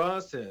Steve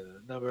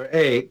Austin. Number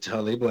 8,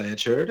 Tully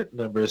Blanchard.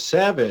 Number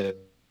 7,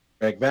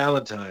 Greg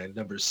Valentine.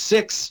 Number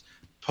 6,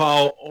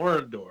 Paul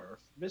Orndorff,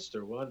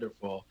 Mr.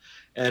 Wonderful.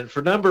 And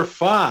for number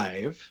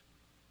 5,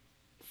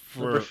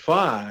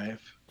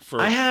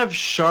 I have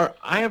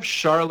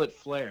Charlotte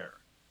Flair.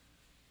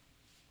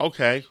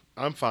 Okay,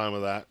 I'm fine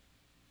with that.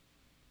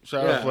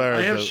 Charlotte Flair.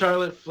 I have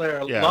Charlotte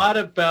Flair. Yeah. A lot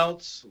of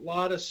belts, a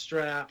lot of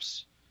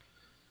straps.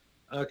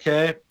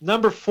 Okay,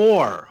 number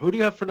 4. Who do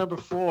you have for number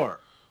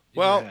 4?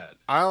 Well,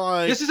 I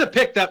like. This is a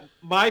pick that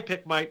my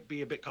pick might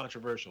be a bit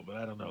controversial, but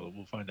I don't know.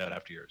 We'll find out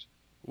after yours.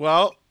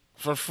 Well,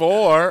 for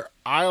 4,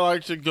 I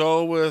like to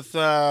go with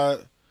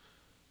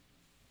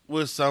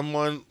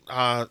someone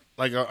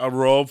like a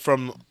robe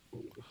from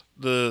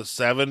the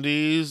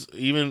 70s,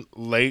 even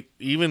late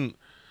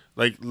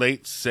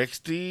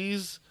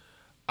 60s.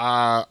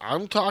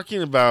 I'm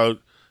talking about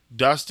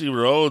Dusty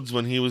Rhodes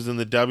when he was in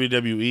the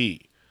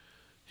WWE.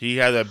 He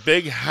had a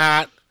big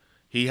hat.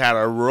 He had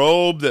a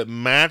robe that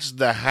matched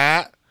the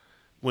hat.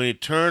 When he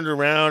turned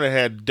around, it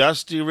had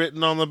Dusty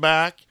written on the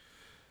back.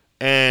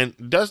 And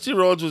Dusty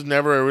Rhodes was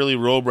never a really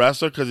robe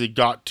wrestler because he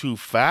got too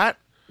fat.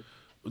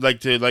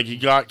 Kept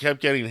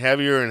getting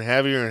heavier and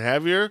heavier and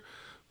heavier.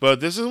 But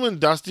this is when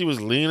Dusty was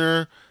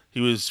leaner.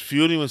 He was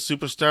feuding with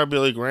superstar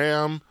Billy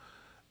Graham.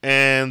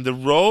 And the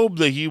robe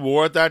that he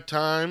wore at that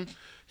time,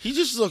 he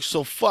just looked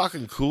so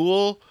fucking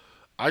cool.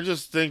 I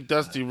just think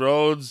Dusty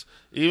Rhodes,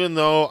 even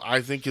though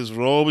I think his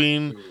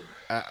robing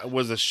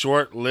was a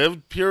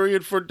short-lived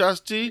period for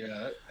Dusty.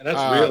 Yeah, and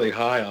that's really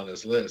high on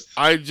this list.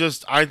 I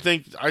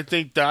think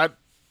that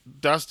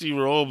Dusty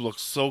robe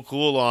looks so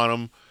cool on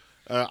him.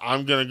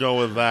 I'm gonna go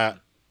with that.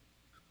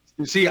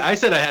 You see, I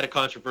said I had a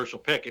controversial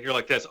pick, and you're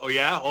like this. Oh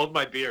yeah, hold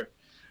my beer.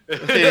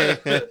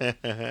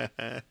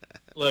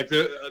 Like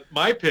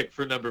my pick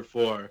for number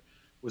 4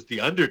 was The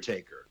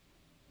Undertaker.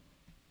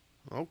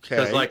 Okay.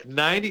 Because like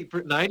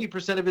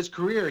 90% of his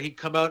career, he'd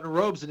come out in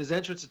robes in his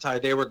entrance attire.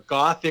 They were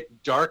gothic,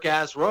 dark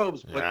ass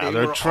robes, but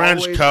they're were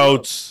trench always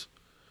coats.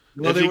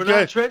 Well, they were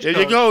not trench coats. If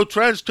you go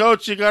trench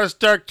coats, you got to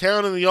start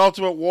counting the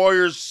Ultimate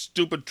Warrior's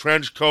stupid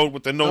trench coat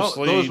with the no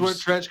sleeves. Those weren't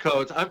trench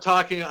coats. I'm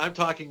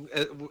talking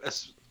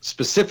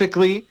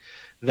specifically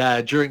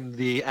that during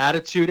the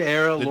Attitude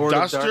Era, the Lord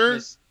Duster? of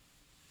Darkness.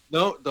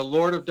 No, the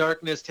Lord of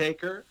Darkness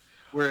Taker,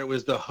 where it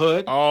was the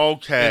hood and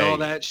all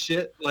that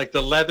shit, like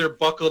the leather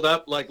buckled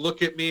up. Like,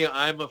 look at me,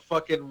 I'm a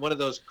fucking one of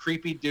those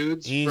creepy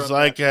dudes. He's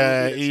like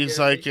an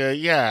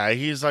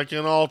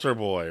altar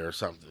boy or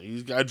something.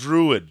 He's a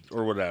druid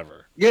or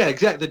whatever. Yeah,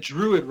 exactly. The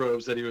druid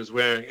robes that he was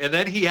wearing, and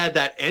then he had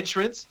that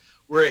entrance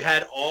where he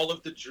had all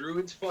of the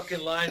druids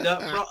fucking lined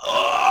up.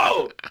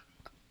 Oh,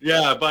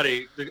 yeah,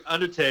 buddy. The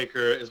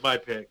Undertaker is my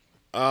pick.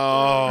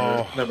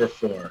 Oh, number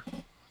 4.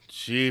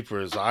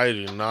 Jeepers, I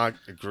do not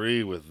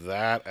agree with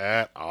that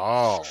at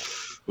all.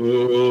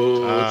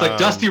 Ooh, it's like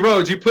Dusty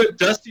Rhodes. You put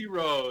Dusty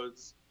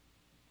Rhodes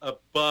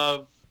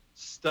above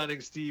Stunning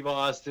Steve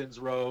Austin's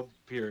robe,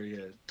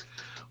 period.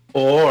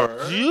 Or...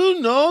 Do you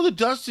know the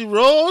Dusty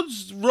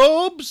Rhodes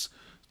robes?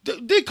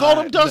 They called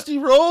him Dusty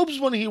Robes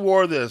when he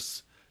wore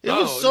this. It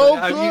was so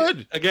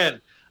good.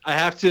 Again, I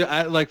have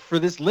to, for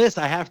this list,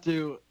 I have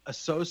to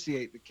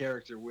associate the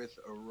character with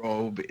a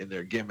robe in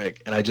their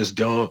gimmick, and I just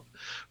don't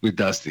with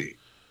Dusty.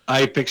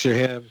 I picture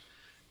him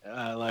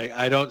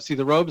I don't see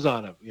the robes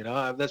on him. You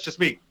know, that's just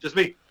me.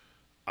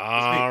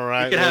 All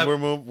right, we're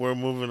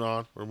moving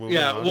on.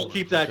 Yeah, we'll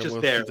keep that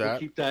just there. We'll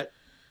keep that.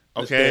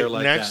 Okay,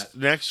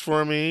 next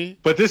for me.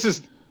 But this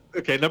is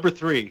okay. Number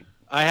 3.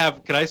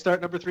 Can I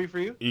start number 3 for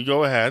you? You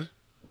go ahead.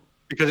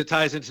 Because it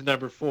ties into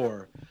number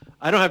 4.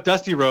 I don't have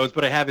Dusty Rhodes,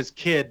 but I have his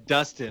kid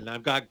Dustin.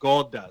 I've got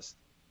Gold Dust.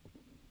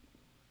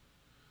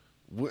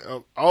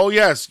 Oh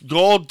yes,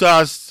 Gold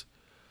Dust.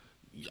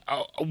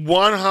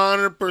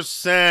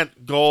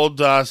 100% Gold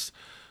Dust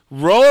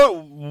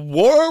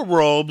wore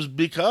robes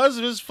because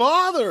of his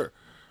father.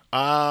 He's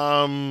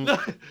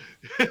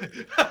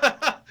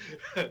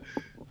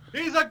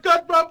a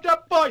good robed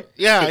up boy.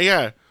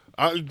 Yeah.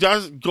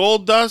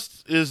 Gold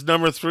Dust is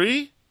number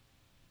 3.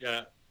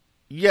 Yeah.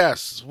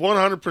 Yes,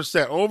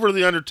 100% over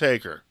the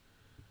Undertaker.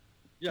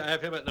 Yeah, I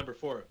have him at number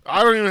 4.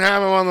 I don't even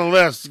have him on the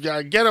list.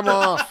 Get him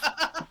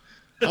off.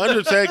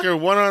 Undertaker,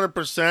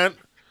 100%.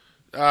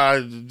 I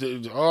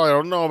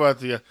don't know about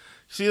the.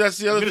 See, that's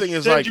the other thing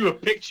is like. I'm going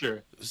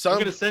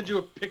to send you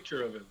a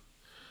picture of him.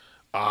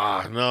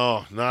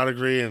 No, not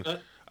agreeing.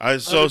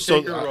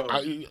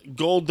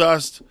 Gold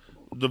Dust,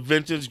 the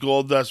vintage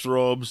Gold Dust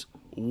robes,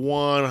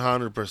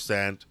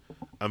 100%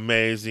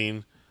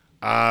 amazing.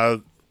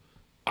 I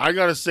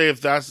gotta say, if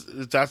that's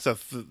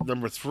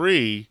number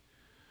 3,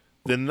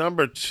 then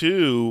number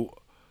 2.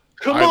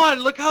 Come on,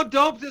 look how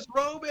dope this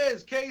robe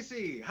is,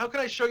 Casey. How can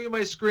I show you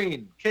my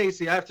screen?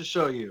 Casey, I have to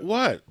show you.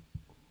 What?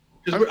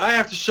 I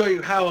have to show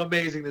you how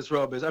amazing this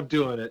robe is. I'm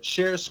doing it.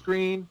 Share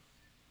screen.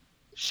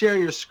 Share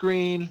your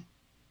screen.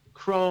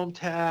 Chrome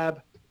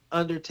tab.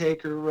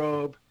 Undertaker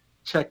robe.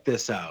 Check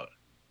this out.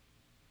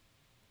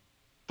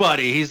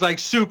 Buddy, he's like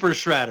Super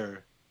Shredder.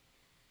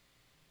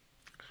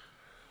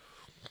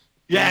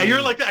 Yeah,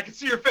 you're like that. I can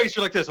see your face.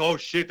 You're like this. Oh,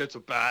 shit, that's a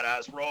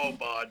badass robe,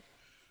 bud.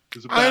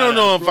 I don't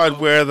know if I'd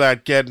wear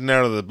that getting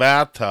out of the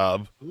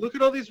bathtub. Look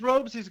at all these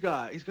robes he's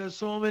got. He's got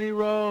so many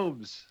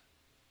robes.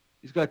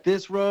 He's got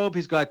this robe.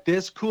 He's got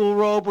this cool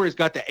robe where he's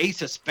got the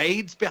Ace of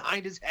Spades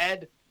behind his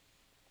head.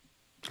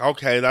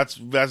 Okay, that's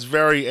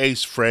very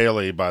Ace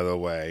Frehley, by the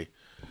way.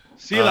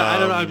 See, I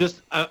don't know.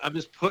 I'm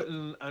just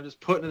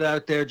putting it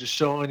out there, just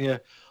showing you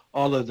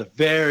all of the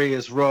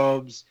various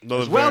robes,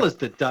 as well as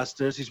the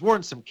dusters. He's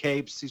worn some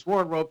capes. He's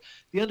worn robe.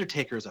 The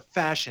Undertaker is a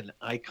fashion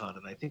icon,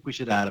 and I think we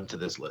should add him to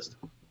this list.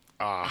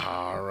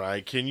 All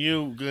right. Can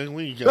you do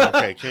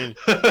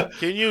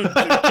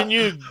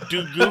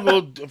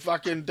Google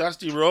fucking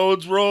Dusty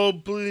Rhodes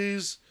robe,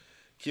 please?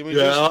 Can we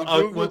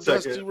Google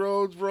Dusty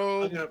Rhodes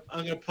robe?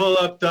 I'm gonna pull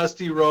up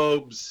Dusty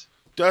Robes.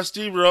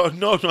 Dusty Rhodes?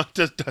 No, not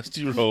just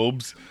Dusty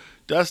Robes.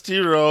 Dusty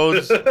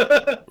Rhodes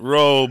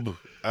robe,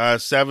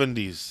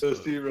 70s.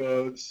 Dusty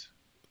Rhodes.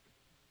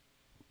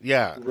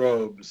 Yeah.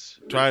 robes.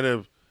 Try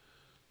to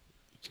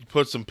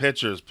put some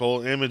pictures,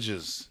 pull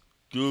images,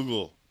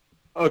 Google.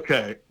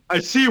 Okay, I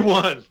see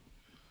one.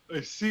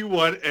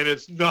 And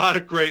it's not a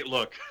great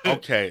look.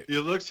 Okay. It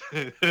looks.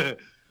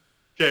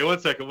 Okay, one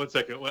second.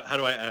 How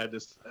do I add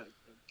this?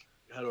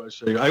 How do I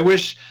show you? I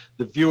wish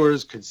the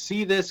viewers could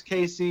see this,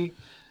 Casey.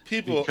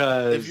 People,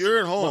 Because if you're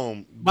at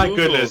home, my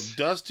Google goodness,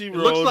 Dusty it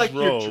Rhodes looks like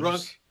you're robes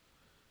drunk.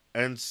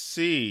 and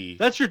see.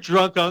 That's your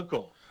drunk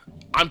uncle.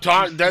 I'm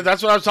talking.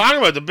 That's what I'm talking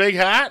about. The big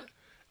hat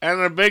and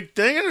a big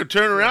thing, and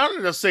turn around and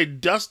it'll say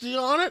Dusty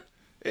on it.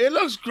 It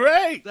looks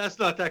great. That's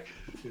not that.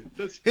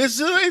 It's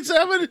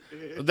 7.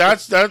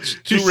 That's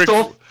too He Rick.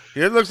 stole-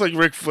 It looks like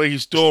Rick. He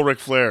stole Ric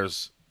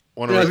Flair's.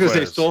 One of I was Ric gonna say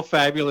Flair's. stole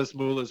Fabulous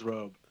Moolah's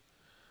robe.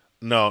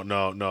 No.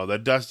 The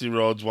Dusty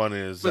Rhodes one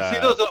is. But see,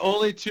 those are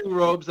only 2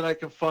 robes that I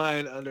can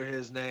find under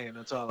his name.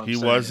 That's all I'm He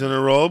saying. wasn't a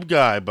robe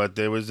guy, but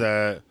there was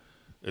a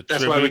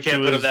That's why we tribute can't to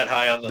put him his- that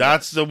high on the.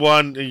 That's the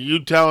one.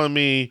 You telling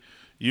me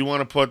you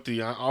want to put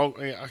the? Oh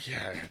yeah.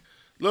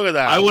 Look at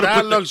that. I would have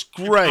That put looks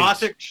the great.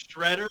 Gothic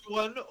Shredder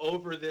one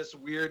over this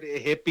weird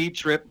hippie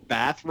trip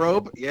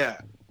bathrobe.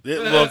 Yeah. It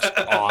looks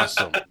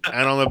awesome.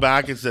 And on the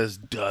back it says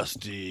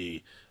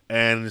Dusty,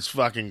 and it's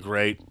fucking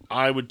great.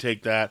 I would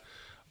take that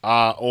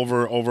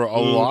over a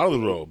lot of the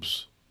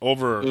robes.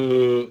 Over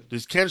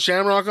is Ken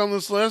Shamrock on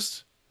this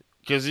list?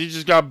 Because he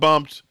just got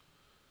bumped.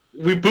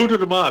 We booted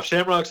him off.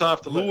 Shamrock's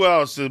off the list. Who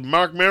else?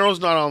 Mark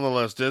Merrill's not on the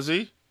list, is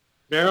he?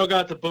 Merrill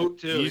got the boot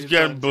too. He's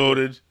getting done, too.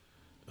 booted.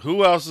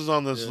 Who else is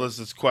on this list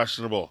that's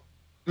questionable?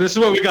 This is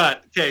what we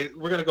got. Okay,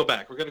 we're gonna go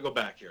back.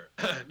 Here.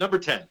 Number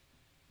 10,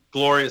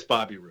 Glorious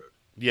Bobby Roode.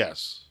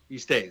 Yes. He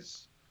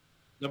stays.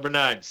 Number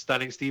 9,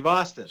 Stunning Steve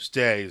Austin.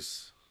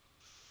 Stays.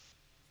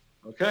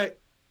 Okay.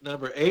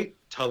 Number 8,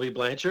 Tully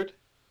Blanchard.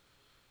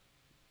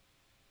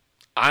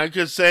 I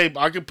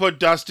could put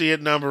Dusty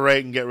at number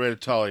 8 and get rid of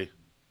Tully.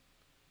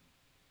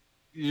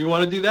 You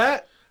want to do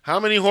that? How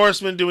many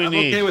horsemen do we I'm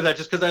need? okay with that,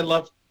 just because I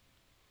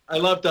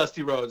love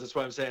Dusty Rhodes. That's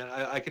what I'm saying.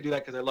 I could do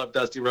that because I love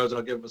Dusty Rhodes, and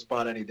I'll give him a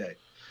spot any day.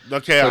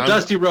 Okay, So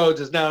Dusty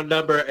Rhodes is now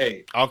number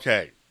 8.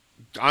 Okay,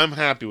 I'm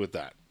happy with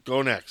that.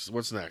 Go next.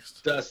 What's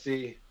next?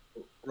 Dusty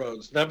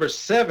Rhodes. Number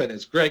 7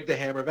 is Greg the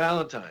Hammer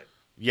Valentine.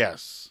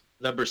 Yes.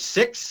 Number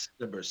six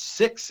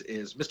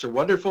is Mr.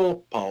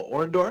 Wonderful, Paul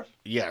Orndorff.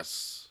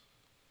 Yes.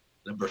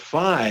 Number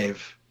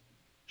 5,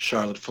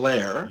 Charlotte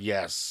Flair.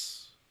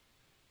 Yes.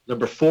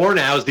 Number 4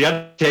 now is The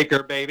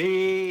Undertaker,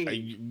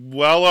 baby.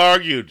 Well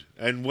argued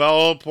and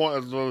well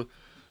pointed.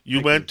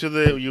 You went to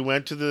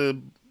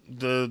the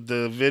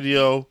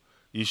video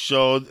you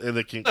showed in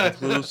the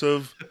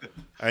conclusive,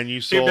 and you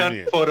Came sold down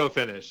me. photo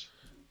finish.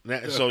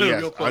 So Real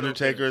yes, photo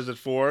Undertaker finish. is at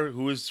 4.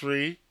 Who is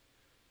 3?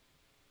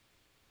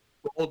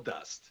 Gold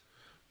Dust.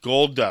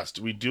 Gold Dust.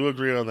 We do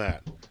agree on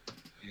that.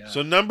 Yeah.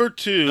 So number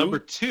 2. Number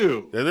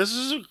 2. Now, this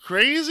is a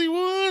crazy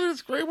one.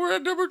 It's great. We're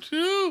at number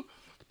 2.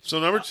 So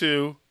number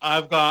 2.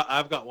 I've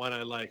got one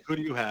I like. Who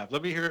do you have?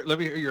 Let me hear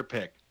your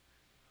pick.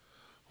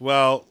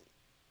 Well,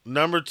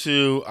 number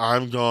 2,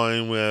 I'm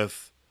going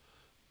with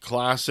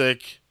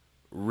classic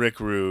Rick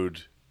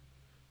Rude.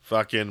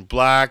 Fucking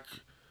black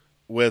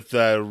with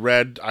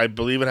red. I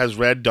believe it has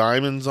red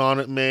diamonds on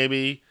it,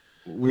 maybe.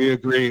 We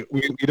agree.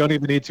 We don't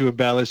even need to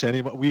embellish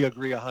anymore. We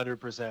agree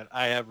 100%.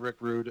 I have Rick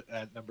Rude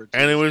at number 2.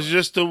 And it was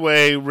just the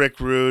way Rick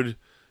Rude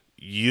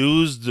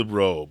used the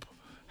robe.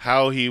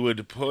 How he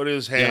would put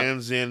his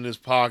hands in his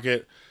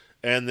pocket,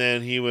 and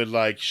then he would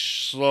like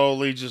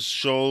slowly just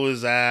show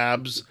his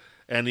abs,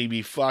 and he'd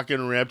be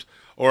fucking ripped.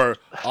 Or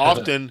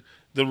often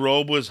the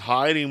robe was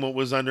hiding what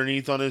was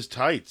underneath on his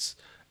tights,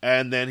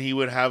 and then he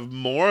would have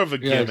more of a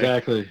gimmick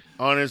exactly.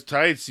 on his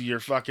tights. Your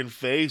fucking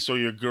face or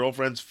your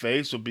girlfriend's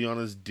face would be on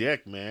his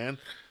dick, man.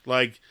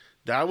 Like,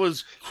 that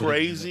was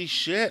crazy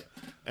shit.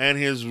 And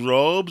his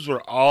robes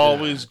were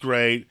always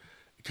great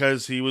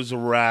because he was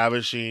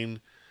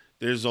ravishing.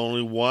 There's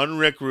only one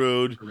Rick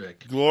Rude.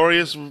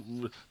 Glorious.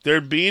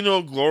 There'd be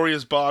no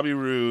glorious Bobby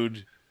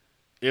Roode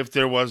if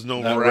there was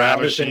no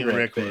ravishing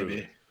Rick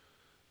Rude.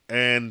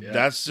 And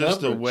that's just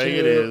the way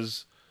it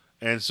is.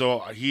 And so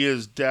he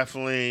is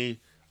definitely,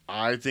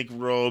 I think,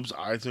 robes.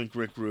 I think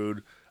Rick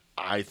Rude.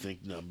 I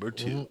think number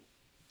 2.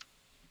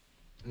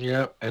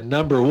 Yeah. And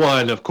number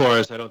 1, of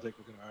course, I don't think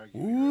we can argue.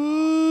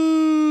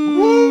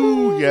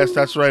 Woo! Yes,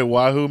 that's right.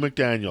 Wahoo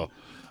McDaniel.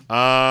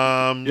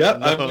 I'm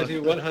with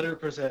you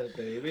 100%,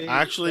 baby.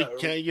 Actually,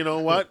 you know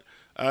what?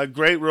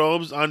 Great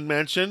robes,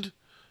 unmentioned.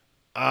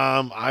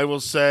 I will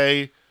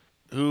say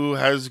who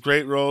has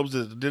great robes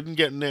that didn't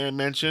get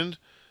mentioned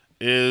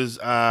is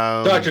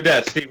Dr.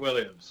 Death, Steve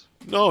Williams.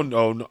 No,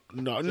 not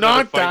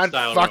that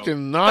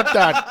fucking, not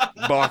that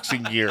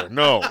boxing gear.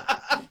 No.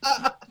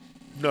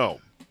 Yeah,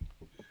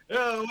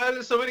 why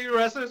do so many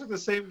wrestlers with the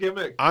same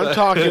gimmick? I'm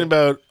talking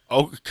about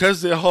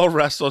because they all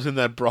wrestled in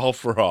that Brawl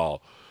for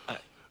All.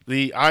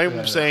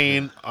 I'm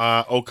saying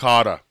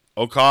Okada.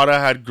 Okada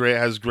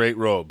has great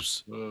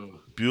robes.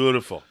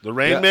 Beautiful. The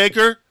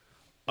Rainmaker,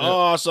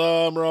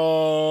 awesome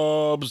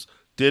robes.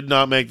 Did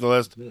not make the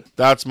list.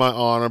 That's my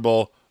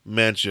honorable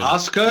mention.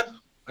 Asuka,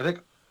 I think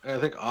I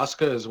think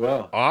Asuka as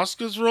well.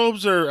 Asuka's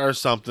robes are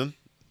something.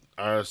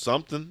 Are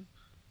something.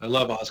 I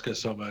love Asuka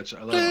so much.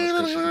 I love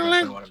Asuka. She's the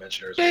best. I want to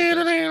mention her as well.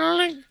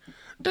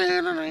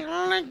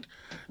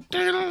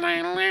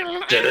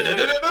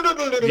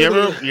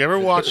 You ever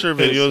watch her It's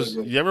so videos?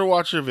 good. You ever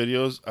watch her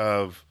videos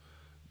of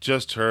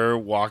just her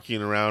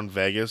walking around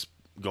Vegas,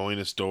 going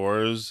to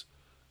stores,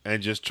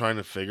 and just trying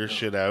to figure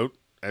shit out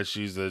as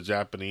she's a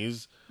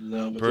Japanese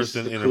No, but this is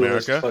person the in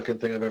coolest America? fucking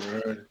thing I've ever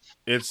heard.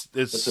 It's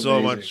That's so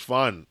amazing. much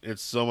fun.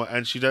 It's so much,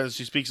 and she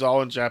speaks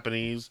all in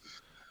Japanese,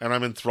 and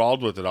I'm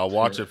enthralled with it. I'll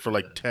watch it for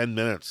like 10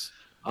 minutes.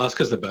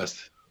 Asuka's the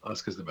best.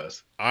 Asuka's the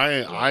best.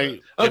 I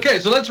Okay,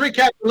 so let's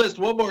recap the list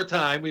one more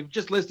time. We've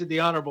just listed the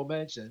honorable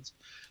mentions.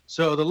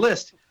 So the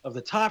list of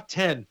the top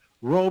 10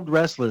 robed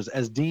wrestlers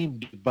as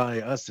deemed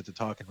by us at the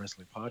Talking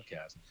Wrestling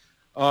Podcast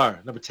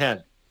are number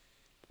 10,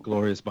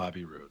 Glorious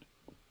Bobby Roode.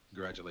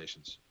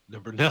 Congratulations.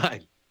 Number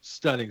 9,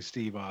 Stunning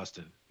Steve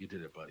Austin. You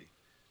did it, buddy.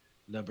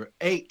 Number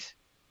 8,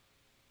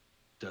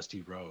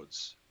 Dusty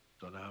Rhodes.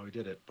 Don't know how he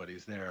did it, but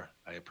he's there.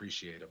 I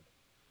appreciate him.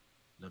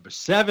 Number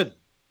 7,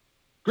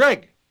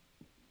 Greg,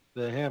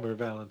 the Hammer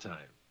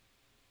Valentine.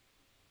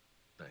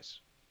 Nice.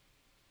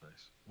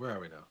 Where are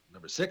we now?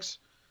 Number 6,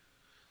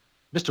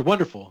 Mr.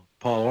 Wonderful,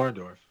 Paul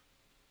Orndorff.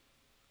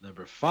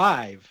 Number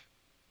 5,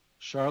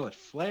 Charlotte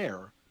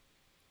Flair.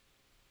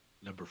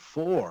 Number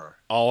 4,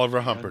 Oliver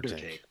The Humperdinck.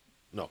 Undertaker.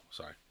 No,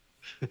 sorry.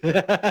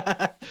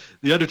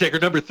 The Undertaker.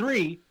 Number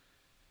 3,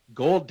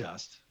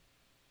 Goldust.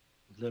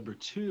 Number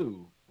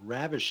 2,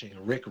 Ravishing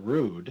Rick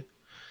Rude.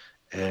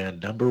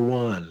 And number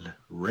 1,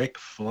 Ric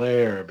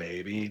Flair,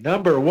 baby.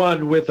 Number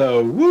 1 with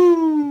a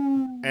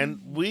woo.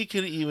 And we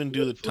could even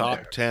do the Ric Flair.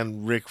 top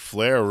 10 Ric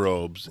Flair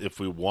robes if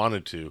we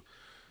wanted to,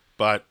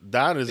 but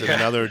that is Yeah.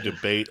 another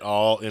debate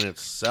all in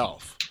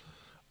itself.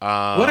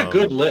 What a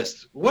good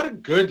list. What a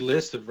good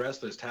list of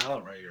wrestlers'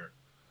 talent right here.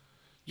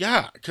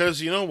 Yeah,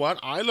 because you know what?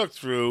 I look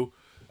through,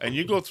 and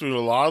you go through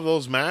a lot of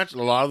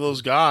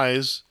those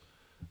guys,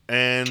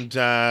 and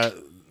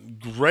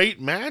great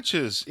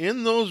matches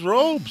in those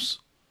robes.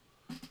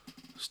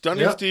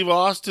 Stunning Yep. Steve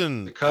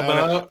Austin They come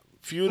out.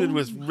 feuded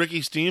with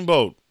Ricky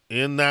Steamboat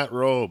in that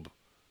robe.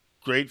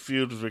 Great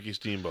feud with Ricky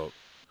Steamboat.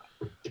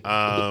 Who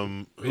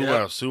Yeah.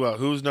 else?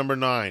 Who's number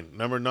 9?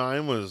 Number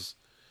 9 was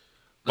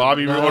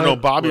Bobby Roode. Number Oh no,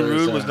 9 Bobby was,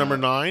 Roode was number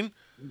 9.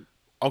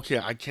 Okay,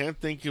 I can't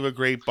think of a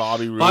great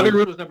Bobby Roode. Bobby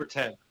Roode was number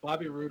 10.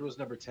 Bobby Roode was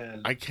number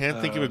 10. I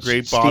can't think of a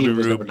great Steve Bobby was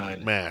Roode number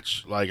 9.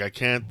 match. Like I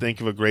can't think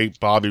of a great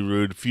Bobby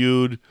Roode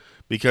feud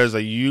because I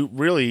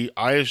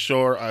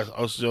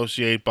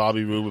associate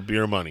Bobby Roode with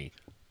beer money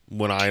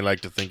when I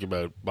like to think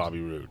about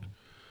Bobby Roode.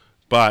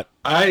 But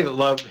I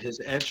loved his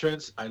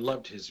entrance. I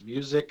loved his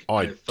music. Oh,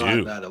 I thought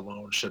do. that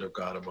alone should have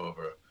got him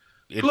over.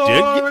 it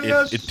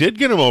Glorious. it did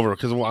get him over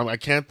because I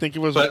can't think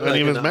of But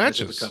any of his in the eyes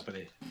of the matches.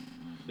 company. Yeah,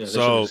 they So-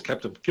 should have just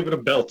kept him, giving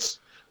him belts.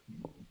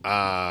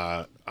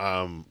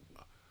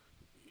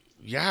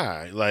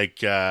 Yeah,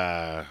 like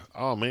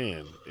oh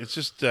man, it's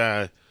just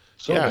So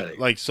many.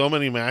 like so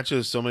many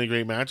matches, so many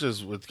great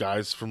matches with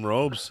guys from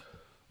robes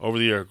over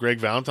the year. Greg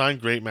Valentine,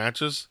 great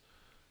matches.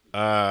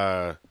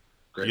 Great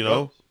You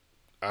know,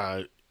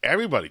 belts.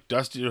 everybody,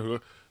 Dusty,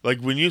 like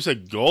when you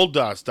said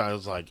Goldust, I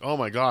was like, oh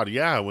my god,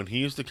 yeah. When he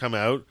used to come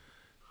out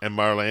and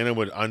Marlena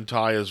would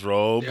untie his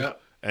robe Yeah.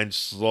 and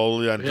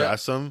slowly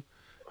undress him,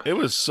 it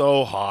was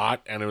so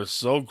hot and it was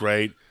so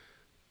great.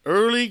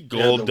 Early the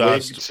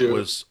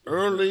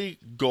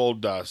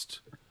Goldust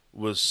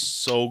was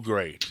so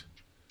great.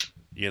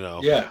 You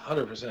know, Yeah,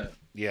 100%.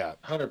 yeah.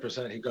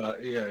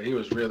 100%. He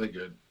was really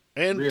good.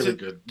 And Really to,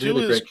 good. to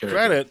Really his great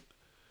character.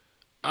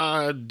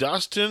 credit,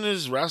 Dustin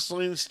is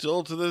wrestling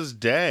still to this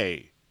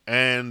day.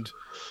 And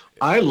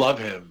I love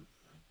him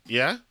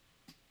yeah,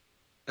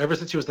 ever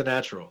since he was the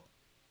natural.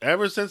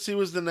 ever since he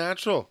was the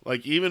natural,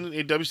 like even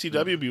in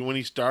WCW, when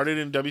he started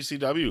in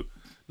WCW,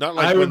 not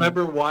like I when-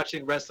 remember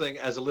watching wrestling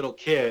as a little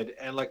kid,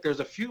 and like there's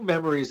a few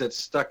memories that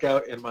stuck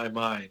out in my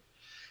mind.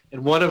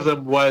 And one of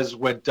them was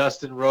when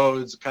Dustin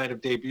Rhodes kind of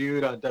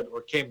debuted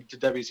or came to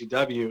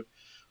WCW,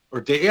 I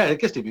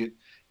guess debuted.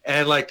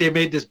 And like they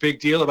made this big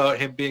deal about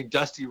him being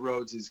Dusty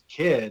Rhodes'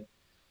 kid.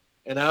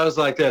 And I was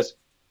like this,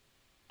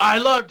 I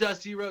love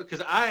Dusty Rhodes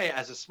because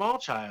as a small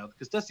child,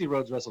 because Dusty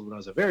Rhodes wrestled when I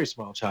was a very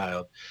small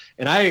child,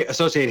 and I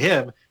associate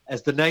him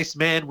as the nice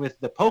man with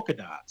the polka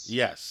dots.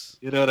 yes,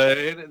 You know what I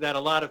mean? That a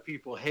lot of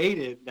people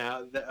hated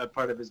now, that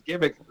part of his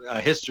gimmick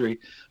history.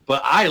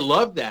 But I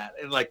love that.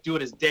 And like doing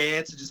his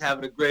dance and just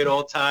having a great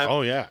old time.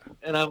 oh yeah,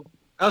 And I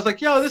was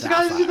like, yo, this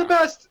guy is Sapphire. the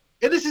best.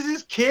 And this is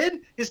his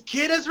kid? His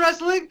kid is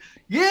wrestling?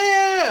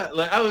 Yeah.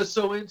 Like I was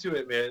so into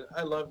it, man.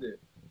 I loved it.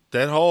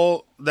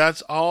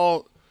 that's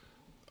all.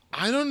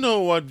 I don't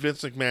know what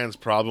Vince McMahon's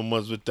problem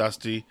was with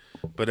Dusty,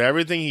 but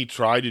everything he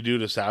tried to do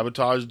to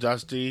sabotage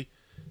Dusty,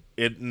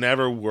 it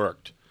never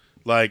worked.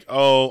 Like,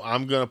 oh,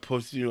 I'm gonna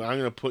put you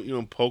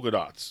in polka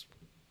dots.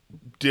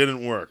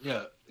 Didn't work.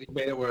 Yeah. He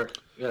made it work.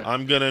 Yeah.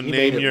 I'm gonna He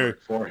made name it your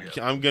work for him.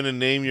 I'm gonna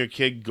name your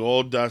kid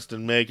Gold Dust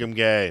and make him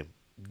gay.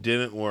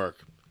 Didn't work.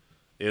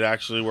 It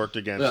actually worked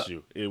against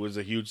you. It was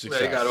a huge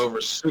success. They got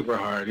over super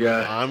hard,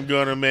 yeah. I'm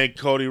going to make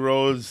Cody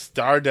Rhodes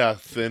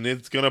Stardust, and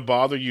it's going to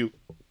bother you.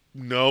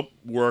 Nope,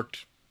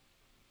 worked.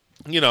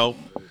 And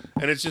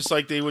it's just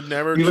like they would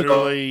never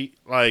truly,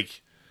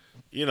 like,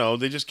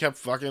 they just kept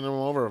fucking him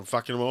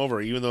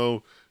over, even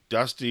though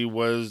Dusty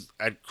was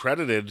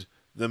credited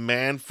the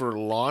man for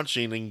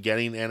launching and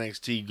getting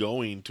NXT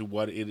going to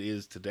what it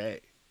is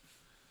today.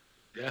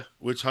 Yeah.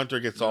 Which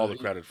Hunter gets all the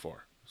credit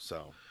for,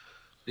 so...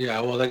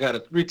 Yeah, well, they got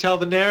to retell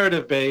the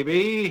narrative,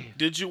 baby.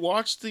 Did you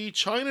watch the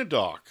Chyna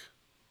doc?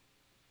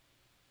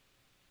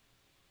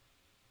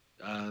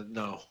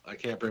 No, I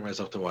can't bring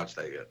myself to watch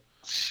that yet.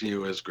 She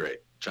was great.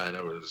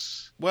 Chyna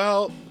was...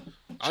 Well,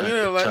 I'm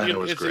going to let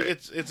you...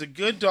 It's a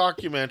good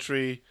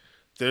documentary.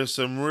 There's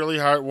some really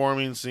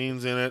heartwarming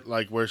scenes in it,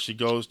 like where she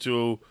goes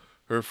to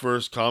her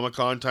first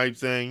Comic-Con type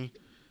thing,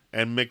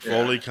 and Mick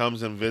Foley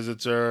comes and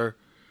visits her,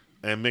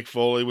 and Mick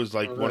Foley was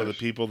like one of the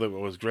people that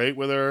was great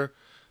with her.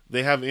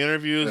 They have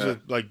interviews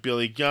with like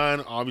Billy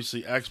Gunn,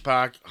 obviously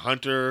X-Pac,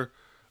 Hunter,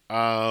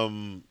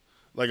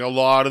 like a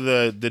lot of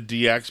the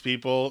DX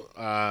people,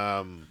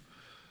 and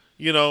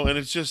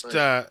it's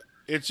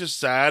just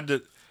sad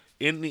that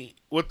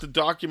what the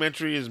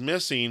documentary is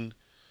missing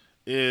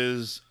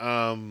is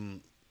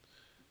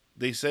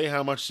they say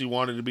how much she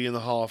wanted to be in the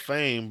Hall of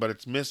Fame, but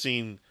it's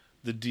missing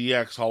the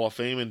DX Hall of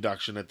Fame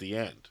induction at the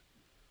end,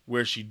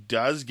 where she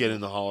does get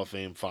in the Hall of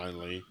Fame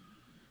finally.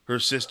 Her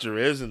sister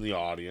is in the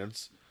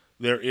audience.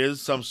 There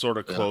is some sort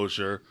of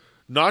closure,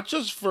 not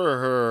just for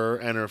her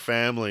and her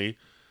family,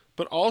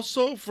 but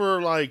also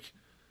for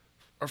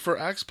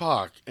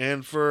X-Pac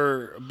and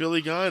for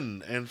Billy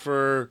Gunn and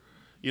for,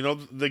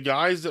 the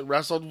guys that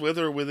wrestled with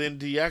her within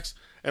DX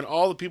and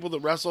all the people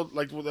that wrestled,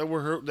 like, that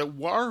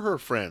were her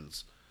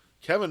friends.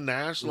 Kevin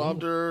Nash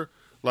loved her.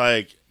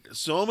 Like,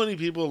 so many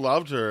people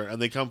loved her,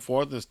 and they come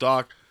forth in this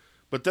doc.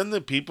 But then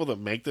the people that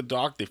make the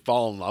doc, they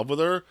fall in love with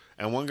her,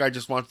 and one guy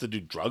just wants to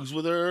do drugs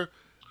with her.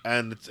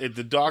 And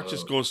the doc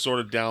just goes sort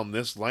of down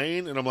this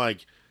lane, and I'm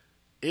like,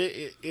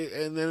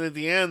 and then at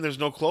the end, there's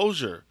no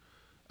closure.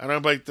 And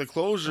I'm like, the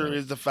closure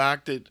is the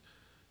fact that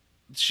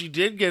she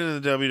did get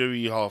in the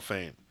WWE Hall of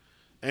Fame,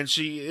 and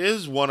she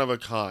is one of a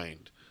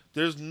kind.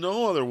 There's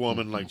no other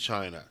woman like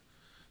Chyna.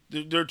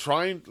 They're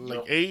trying,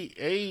 like,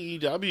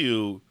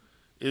 AEW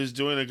is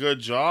doing a good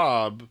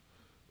job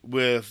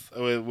with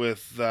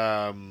what's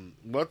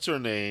her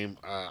name?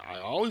 I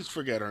always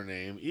forget her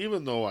name,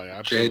 even though I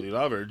absolutely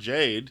love her,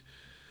 Jade.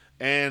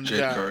 And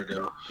Jade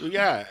Cargill.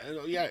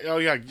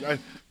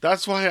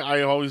 That's why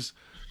I always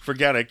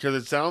forget it, because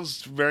it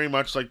sounds very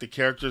much like the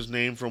character's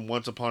name from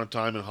Once Upon a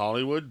Time in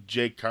Hollywood,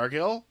 Jade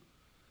Cargill.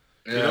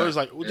 Yeah. It's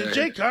like, did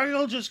Jade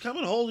Cargill just come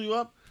and hold you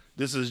up?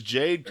 This is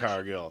Jade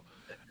Cargill.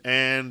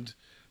 And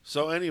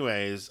so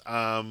anyways,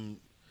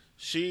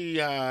 she,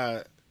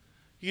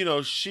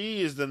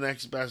 she is the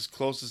next best,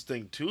 closest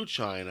thing to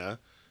Chyna,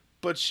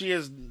 but she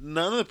has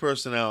none of the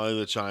personality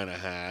that Chyna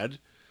had.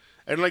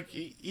 And, like,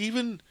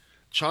 even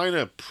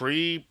Chyna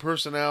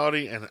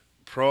pre-personality and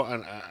pro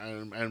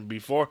and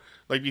before,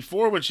 like,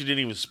 before when she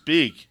didn't even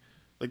speak,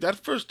 like, that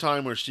first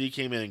time where she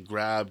came in and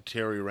grabbed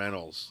Terry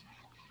Reynolds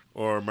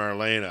or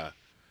Marlena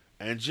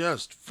and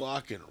just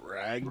fucking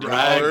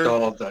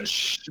ragdolled the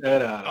shit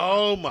out of her.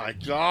 Oh my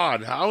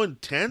God, how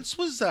intense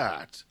was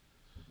that?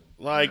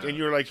 Like, and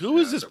you're like, who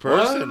is this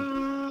person?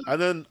 What?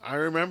 And then I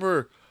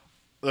remember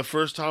the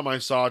first time I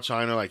saw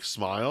Chyna, like,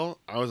 smile,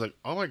 I was like,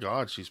 oh my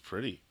God, she's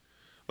pretty.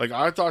 Like,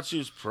 I thought she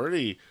was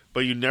pretty,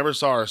 but you never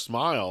saw her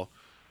smile.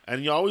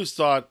 And you always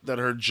thought that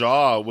her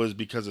jaw was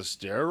because of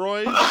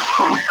steroids.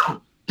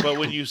 But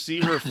when you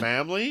see her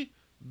family,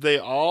 they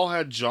all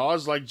had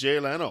jaws like Jay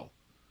Leno.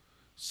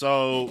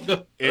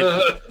 So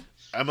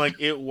I'm like,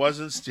 it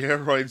wasn't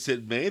steroids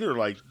that made her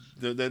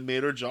that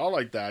made her jaw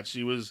like that.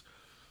 She was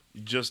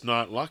just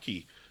not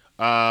lucky,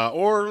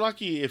 or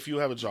lucky if you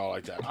have a jaw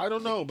like that. I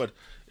don't know, but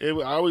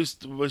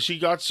she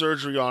got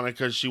surgery on it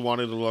because she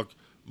wanted to look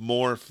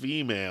more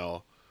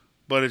female.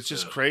 But it's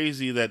just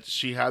crazy that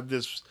she had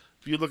this.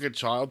 If you look at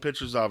child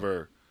pictures of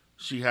her,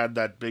 she had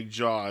that big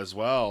jaw as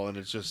well, and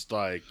it's just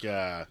like,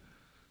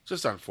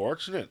 just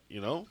unfortunate,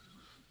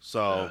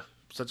 So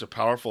such a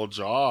powerful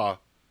jaw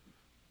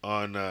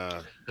on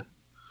a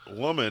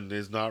woman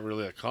is not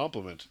really a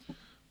compliment,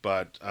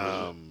 but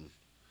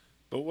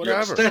whatever.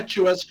 Your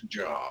statuesque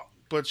jaw.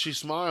 But she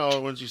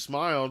smiled. When she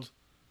smiled,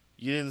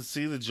 you didn't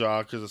see the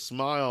jaw, because a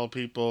smile,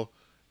 people,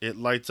 it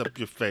lights up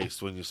your face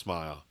when you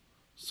smile.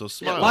 So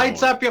smile. It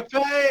lights up your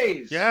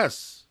face.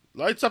 Yes,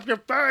 lights up your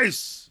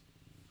face.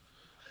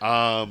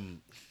 Now,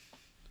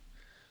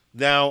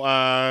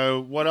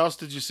 what else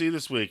did you see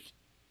this week?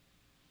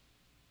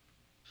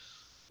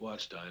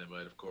 Watched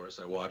Dynamite, of course.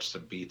 I watched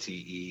some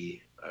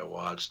BTE. I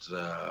watched,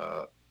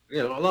 a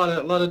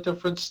lot of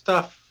different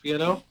stuff.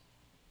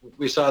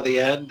 We saw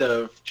the end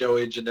of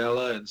Joey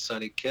Janela and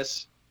Sonny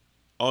Kiss.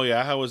 Oh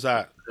yeah, how was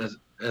that?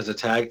 As a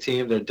tag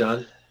team, they're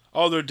done.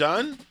 Oh, they're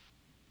done?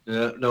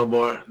 Yeah, no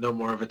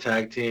more of a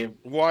tag team.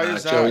 Why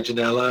is Joey that?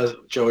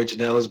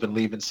 Janela's been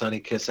leaving Sonny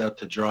Kiss out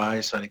to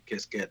dry. Sonny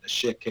Kiss getting the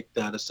shit kicked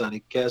out of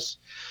Sonny Kiss.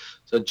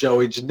 So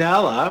Joey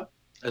Janela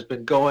has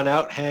been going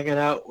out, hanging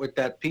out with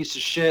that piece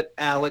of shit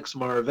Alex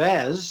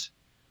Marvez,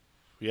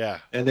 Yeah.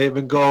 and they've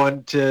been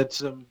going to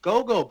some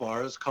go-go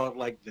bars called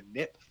like the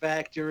Nip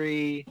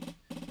Factory,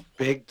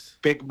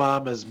 Big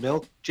Mama's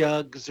Milk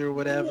Jugs or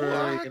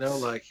whatever.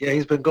 What? Yeah,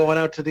 he's been going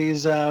out to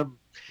these.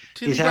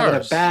 He's Titty having a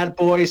bars. bad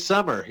boy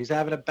summer. He's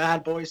having a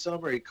bad boy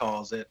summer, he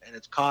calls it, and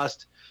it's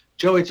cost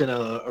Joey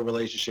Janela a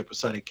relationship with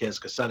Sonny Kiss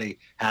because Sonny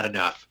had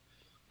enough.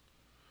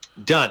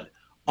 Done.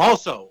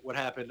 Also, what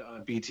happened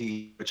on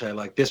BT, which I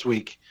like this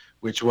week,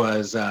 which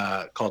was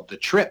called The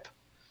Trip.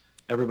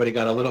 Everybody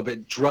got a little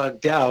bit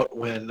drugged out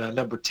when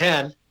number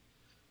 10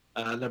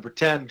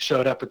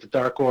 showed up at the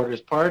Dark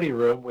Order's party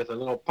room with a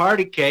little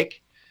party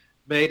cake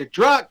made of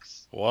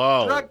drugs.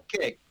 Whoa. Drug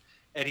cake.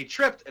 And he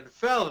tripped and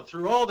fell and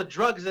threw all the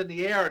drugs in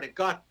the air, and it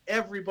got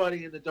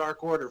everybody in the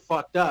Dark Order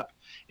fucked up.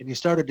 And you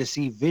started to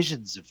see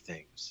visions of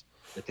things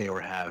that they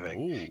were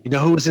having. Ooh. You know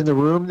who was in the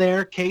room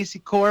there? Casey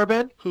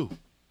Corbin? Who?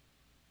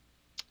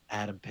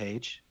 Adam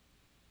Page.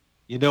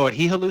 You know what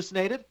he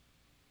hallucinated?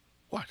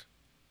 What?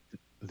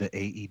 The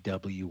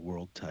AEW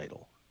World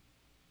Title.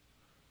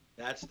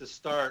 That's the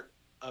start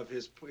of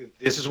his.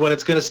 This is when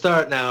it's going to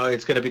start now.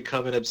 It's going to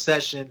become an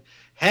obsession.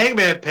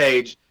 Hangman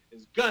Page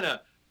is going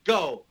to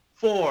go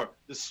for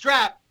the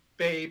strap,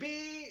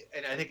 baby.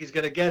 And I think he's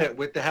going to get it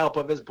with the help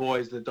of his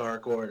boys, the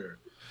Dark Order.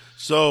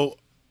 So,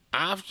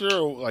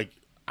 after, like,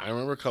 I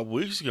remember a couple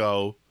weeks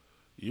ago,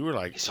 you were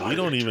like, we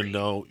don't even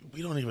know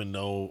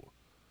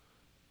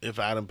if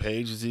Adam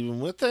Page is even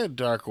with that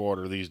Dark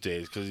Order these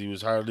days because he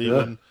was hardly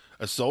even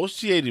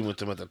associating with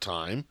them at the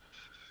time.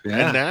 Yeah.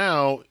 And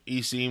now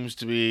he seems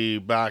to be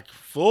back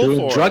full doing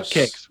force. drug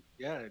cakes.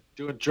 Yeah,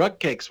 doing drug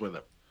cakes with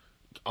him.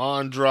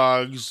 On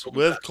drugs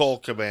with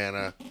Colt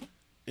Cabana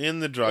in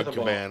the drug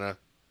cabana,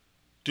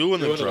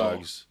 doing the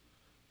drugs.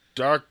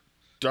 Dark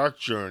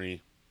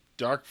Journey,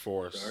 Dark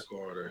Force, Dark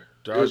Order.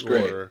 Dark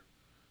Order.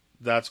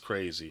 That's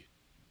crazy.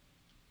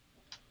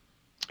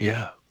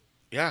 Yeah.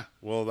 Yeah,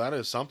 well, that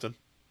is something.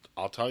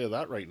 I'll tell you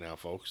that right now,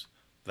 folks.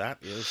 That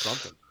is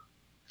something.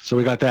 So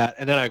we got that.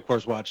 And then I, of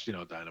course, watched,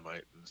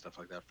 Dynamite and stuff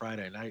like that.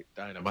 Friday night,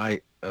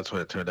 Dynamite. That's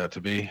what it turned out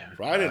to be.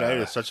 Friday night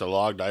is such a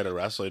long night of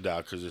wrestling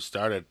now because you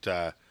start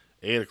at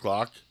 8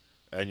 o'clock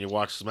and you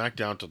watch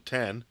SmackDown till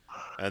 10.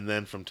 And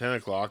then from 10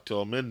 o'clock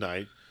till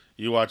midnight,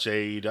 you watch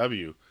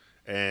AEW.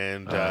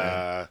 And,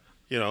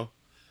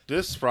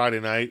 this Friday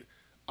night,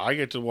 I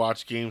get to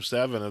watch Game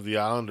 7 of the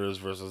Islanders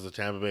versus the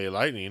Tampa Bay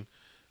Lightning.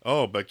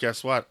 Oh, but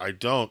guess what? I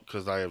don't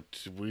because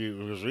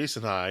Reese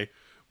and I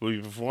will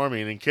be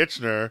performing in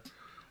Kitchener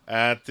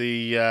at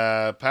the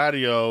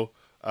patio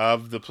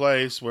of the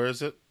place. Where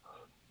is it?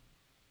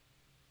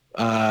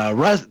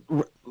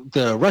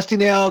 The Rusty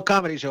Nail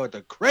Comedy Show at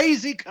the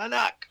Crazy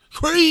Canuck.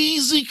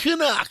 Crazy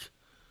Canuck.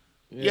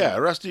 Yeah,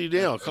 Rusty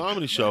Nail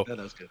Comedy Show. That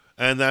was good.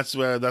 And that's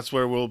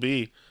where we'll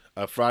be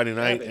Friday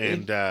night.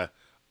 And I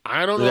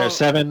don't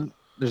know.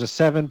 There's a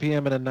 7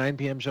 p.m. and a 9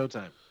 p.m.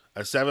 showtime.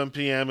 A 7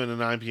 p.m. and a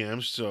 9 p.m.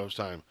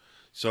 showtime.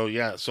 So,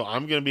 yeah,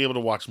 I'm going to be able to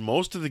watch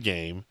most of the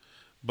game,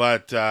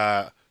 but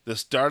the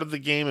start of the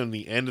game and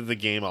the end of the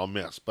game I'll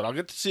miss. But I'll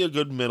get to see a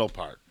good middle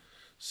part.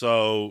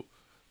 So,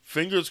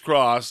 fingers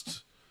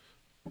crossed.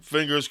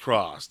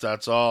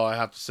 That's all I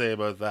have to say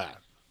about that.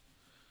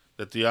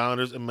 That the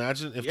Islanders,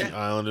 imagine if the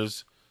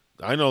Islanders,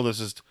 I know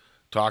this is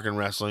talking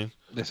wrestling.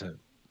 Listen.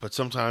 But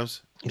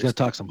sometimes. He's going to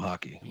talk some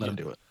hockey. Let him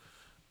do it.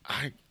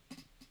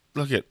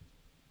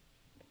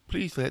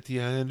 Please let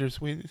the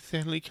Islanders win the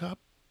Stanley Cup.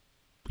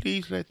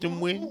 Please let them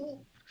win.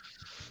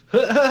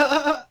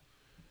 I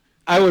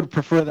would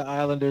prefer the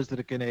Islanders to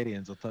the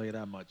Canadians. I'll tell you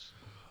that much.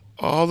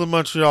 All the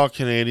Montreal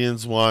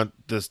Canadiens want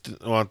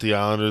the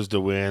Islanders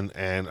to win,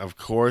 and of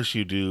course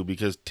you do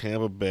because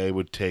Tampa Bay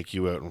would take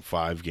you out in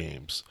 5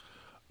 games.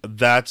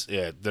 That's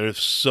it. They're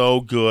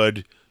so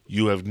good,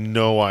 you have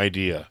no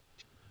idea.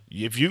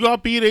 If you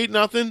got beat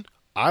 8-0,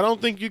 I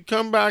don't think you'd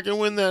come back and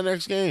win that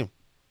next game.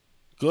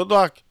 Good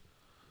luck.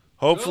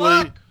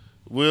 Hopefully,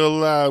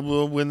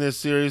 we'll win this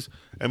series.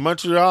 And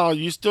Montreal,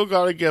 you still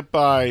got to get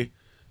by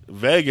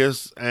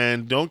Vegas,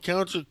 and don't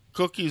count your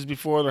cookies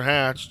before they're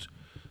hatched,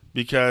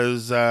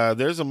 because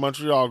there's a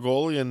Montreal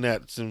goalie in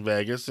nets in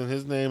Vegas, and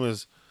his name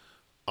is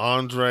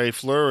Andre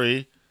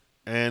Fleury,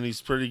 and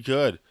he's pretty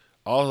good.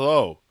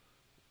 Although,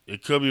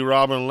 it could be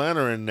Robin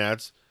Leonard in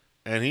nets,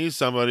 and he's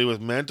somebody with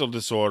mental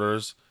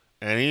disorders,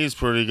 and he's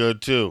pretty good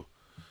too.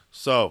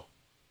 So,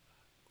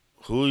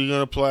 who are you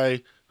going to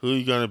play? Who are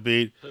you going to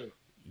beat?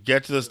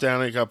 Get to the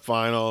Stanley Cup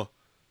final.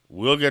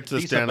 We'll get to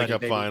the Stanley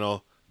Cup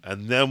final,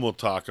 and then we'll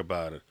talk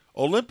about it.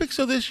 Olympics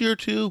are this year,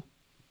 too.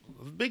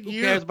 Big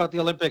year. Who cares about the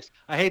Olympics?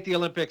 I hate the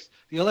Olympics.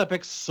 The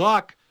Olympics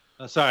suck.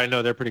 Sorry,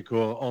 no, they're pretty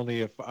cool.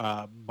 Only if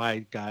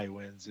my guy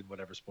wins in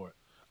whatever sport.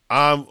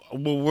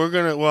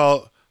 Usain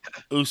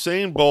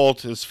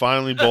Bolt has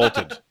finally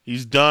bolted.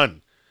 He's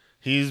done.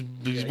 He's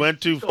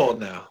went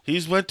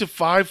to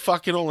 5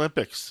 fucking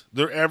Olympics.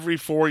 They're every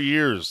 4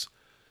 years.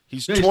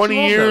 He's Yeah, he's 20 too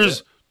old now,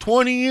 years,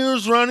 20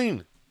 years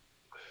running.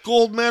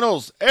 Gold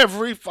medals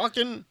every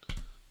fucking.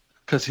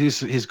 Because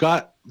he's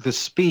got the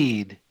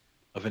speed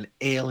of an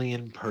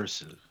alien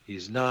person.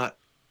 He's not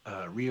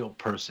a real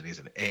person. He's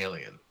an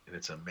alien, and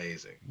it's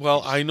amazing.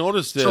 Well, He's I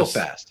noticed this. so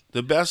fast.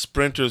 The best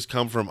sprinters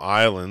come from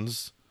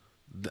islands,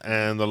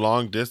 and the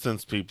long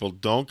distance people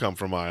don't come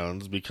from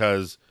islands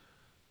because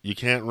you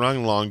can't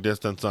run long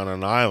distance on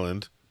an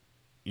island.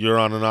 You're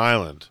on an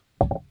island.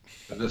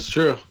 That's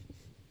true.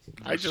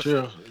 That's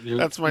true.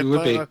 That's my you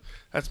would be.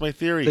 that's my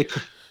theory. They-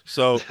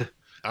 So,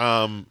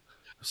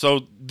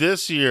 so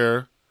this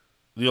year,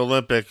 the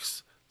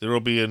Olympics, there will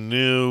be a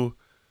new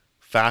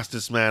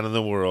fastest man in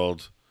the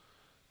world,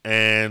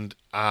 and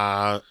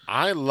I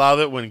love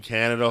it when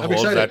Canada I'm holds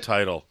excited. that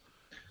title,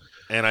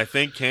 and I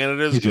think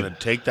Canada is Me too. going to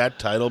take that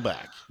title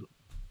back.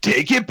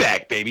 Take it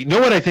back, baby. You know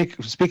what I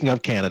think? Speaking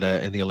of Canada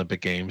and the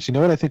Olympic Games, you know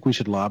what I think we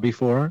should lobby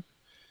for?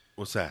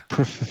 What's that?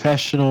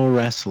 Professional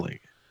wrestling.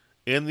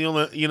 In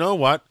the you know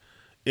what?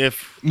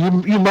 If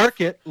You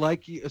market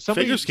like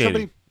somebody. figure skating,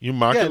 Somebody, you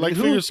mark it like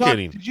who figure talked-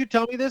 skating. Did you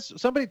tell me this?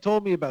 Somebody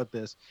told me about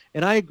this,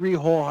 and I agree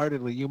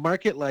wholeheartedly. You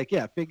market like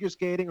figure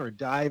skating or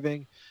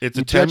diving. It's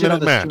you a judge it on 10-minute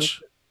the match.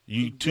 strength-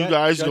 You you two judge-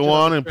 guys judge go it on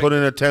on the and put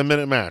in a strength.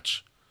 10-minute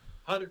match.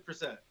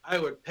 100%. I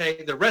would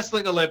pay the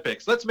wrestling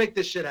Olympics. Let's make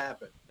this shit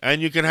happen.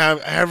 And you can have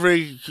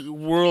every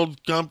world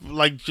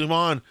like come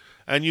on,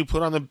 and you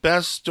put on the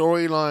best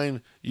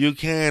storyline you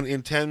can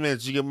in 10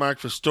 minutes. You get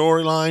marked for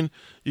storyline,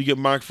 you get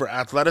marked for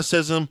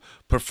athleticism,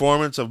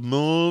 performance of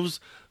moves.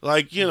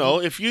 Like, you know,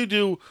 if you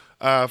do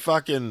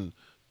fucking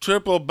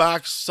triple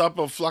back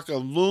supple fucking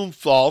loom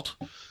fault,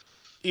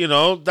 you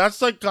know,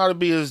 that's like got to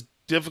be as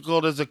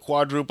difficult as a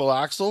quadruple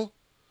axel.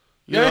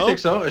 You Yeah, know? I think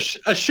so.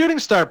 A shooting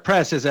star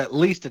press is at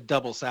least a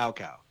double sow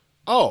cow.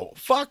 Oh,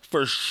 fuck,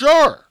 for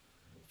sure.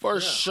 For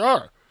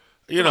sure.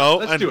 You know,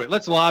 Let's and do it.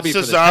 Let's lobby for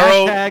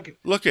Cesaro, this. Hashtag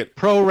look at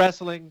Pro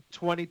Wrestling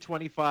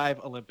 2025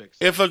 Olympics.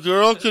 if a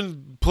girl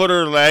can put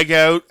her leg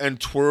out and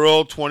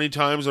twirl 20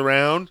 times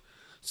around,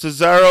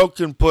 Cesaro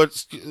can put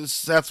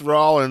Seth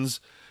Rollins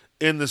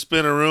in the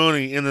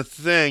spinneroonie in the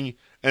thing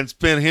and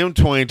spin him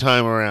 20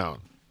 times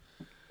around.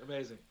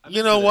 Amazing. I'm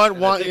You know into what? this,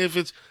 and I Why think- if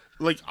it's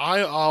like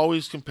I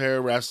always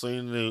compare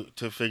wrestling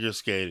to figure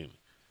skating.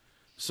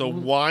 So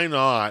why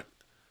not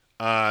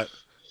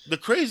the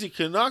Crazy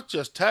Canuck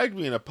just tagged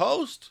me in a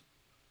post.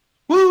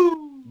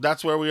 Woo!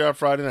 That's where we are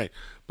Friday night.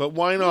 But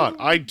why not?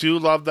 I do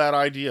love that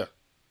idea.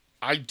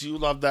 I do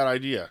love that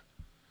idea.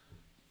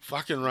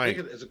 Fucking I right.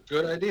 think it's a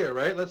good idea,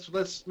 right?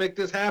 Let's make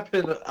this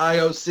happen,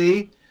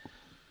 IOC.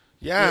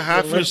 Yeah, the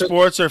half your Olympic-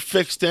 sports are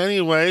fixed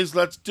anyways.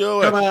 Let's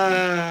do Come it.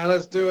 on,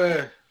 let's do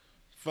it.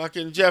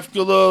 Fucking Jeff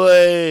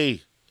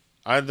Gillooly.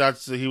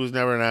 He was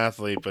never an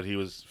athlete, but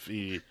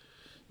he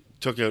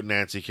took out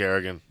Nancy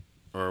Kerrigan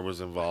or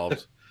was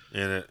involved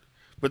in it.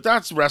 But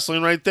that's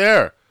wrestling right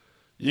there.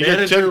 You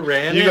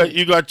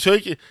got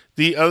taken.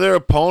 The other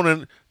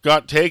opponent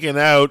got taken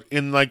out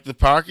in like the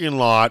parking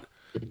lot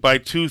by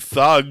two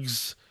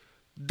thugs.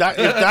 That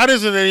if that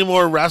isn't any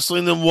more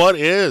wrestling, then what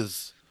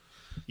is?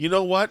 You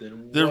know what?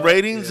 The what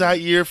ratings is? that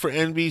year for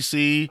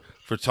NBC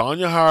for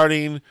Tonya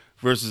Harding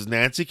versus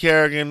Nancy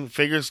Kerrigan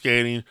figure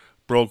skating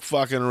broke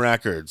fucking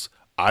records.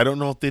 I don't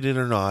know if they did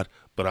or not,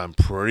 but I'm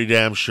pretty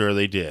damn sure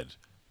they did.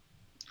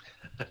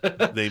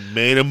 They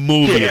made a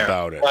movie Yeah,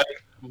 about it.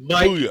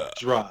 Mike Booyah.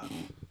 drop.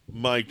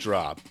 Mic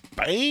drop.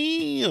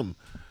 Bam!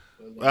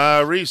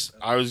 Reese,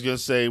 I was going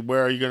to say,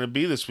 where are you going to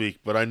be this week?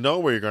 But I know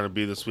where you're going to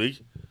be this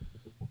week.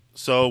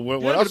 So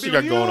what Yeah, else gonna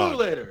you be got with going on?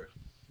 later?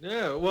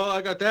 Yeah, well,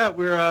 I got that.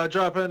 We're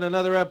dropping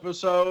another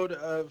episode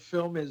of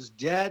Film is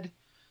Dead.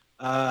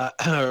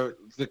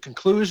 The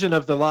conclusion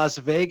of the Las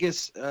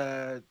Vegas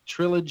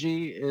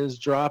trilogy is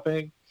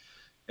dropping.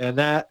 And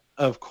that,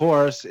 of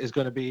course, is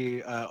going to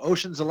be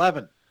Ocean's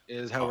 11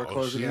 is how we're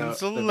closing out Ocean's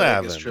the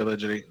 11. Vegas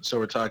trilogy. So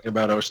we're talking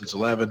about Ocean's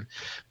 11,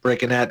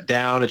 breaking that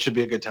down. It should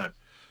be a good time.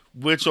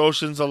 Which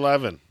Ocean's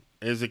 11?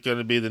 Is it going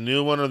to be the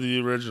new one or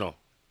the original?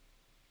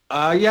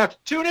 You have to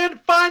tune in to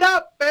find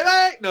out,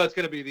 baby. No, it's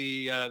going to be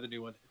the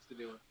new one. It's the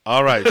new one.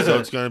 All right, so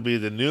it's going to be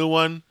the new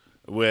one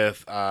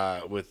with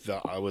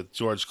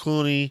George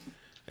Clooney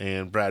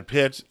and Brad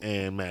Pitt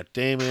and Matt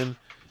Damon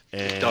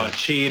and Don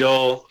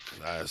Cheadle,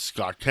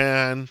 Scott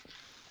Caan,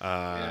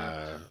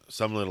 Yeah.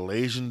 some little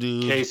Asian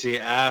dude. Casey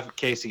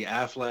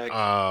Affleck,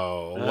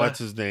 What's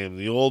his name?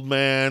 The old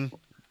man.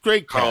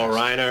 Great cast. Carl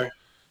Reiner.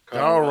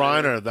 Carl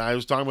Reiner. I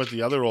was talking about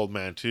the other old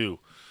man too.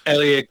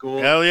 Elliot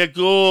Gould. Elliot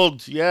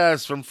Gould.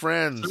 Yes, from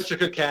Friends. Such a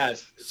good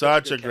cast.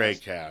 Such a good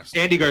great cast.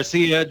 Andy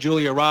Garcia,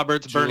 Julia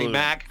Roberts, Bernie Julia-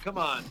 Mac. Come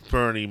on.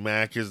 Bernie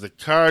Mac is the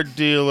card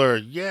dealer.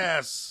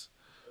 Yes.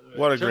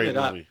 What a Turn great it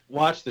up. movie.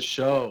 Watch the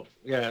show.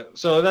 Yeah.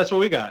 So that's what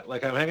we got.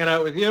 Like I'm hanging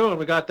out with you, and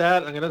we got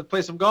that. I'm gonna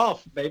play some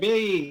golf,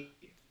 baby.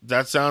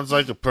 That sounds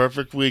like a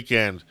perfect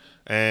weekend.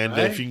 And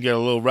Right? if you can get a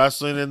little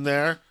wrestling in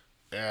there,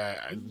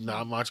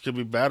 not much could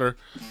be better.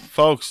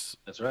 Folks,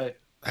 That's right.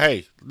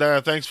 hey,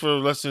 thanks for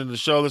listening to the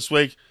show this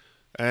week.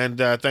 And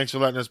thanks for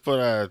letting us put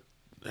a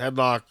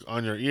headlock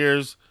on your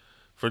ears.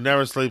 For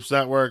Never Sleeps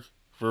Network,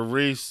 for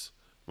Reese,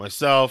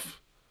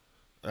 myself.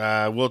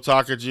 We'll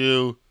talk at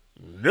you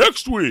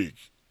next week.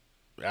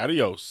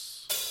 Adios.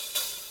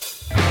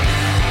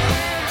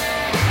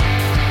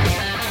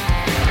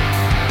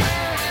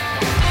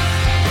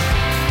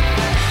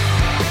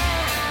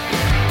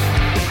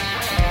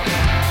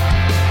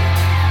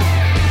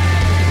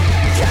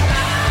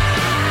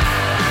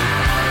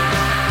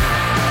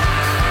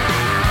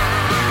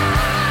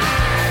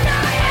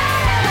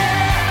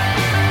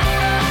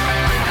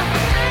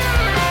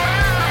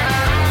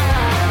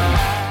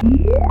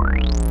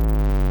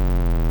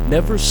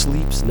 Never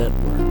Sleeps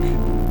Network.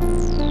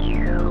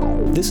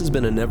 This has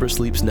been a Never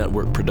Sleeps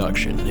Network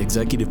production,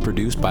 executive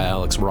produced by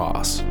Alex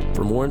Ross.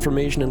 For more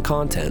information and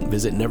content,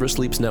 visit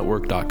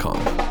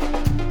neversleepsnetwork.com.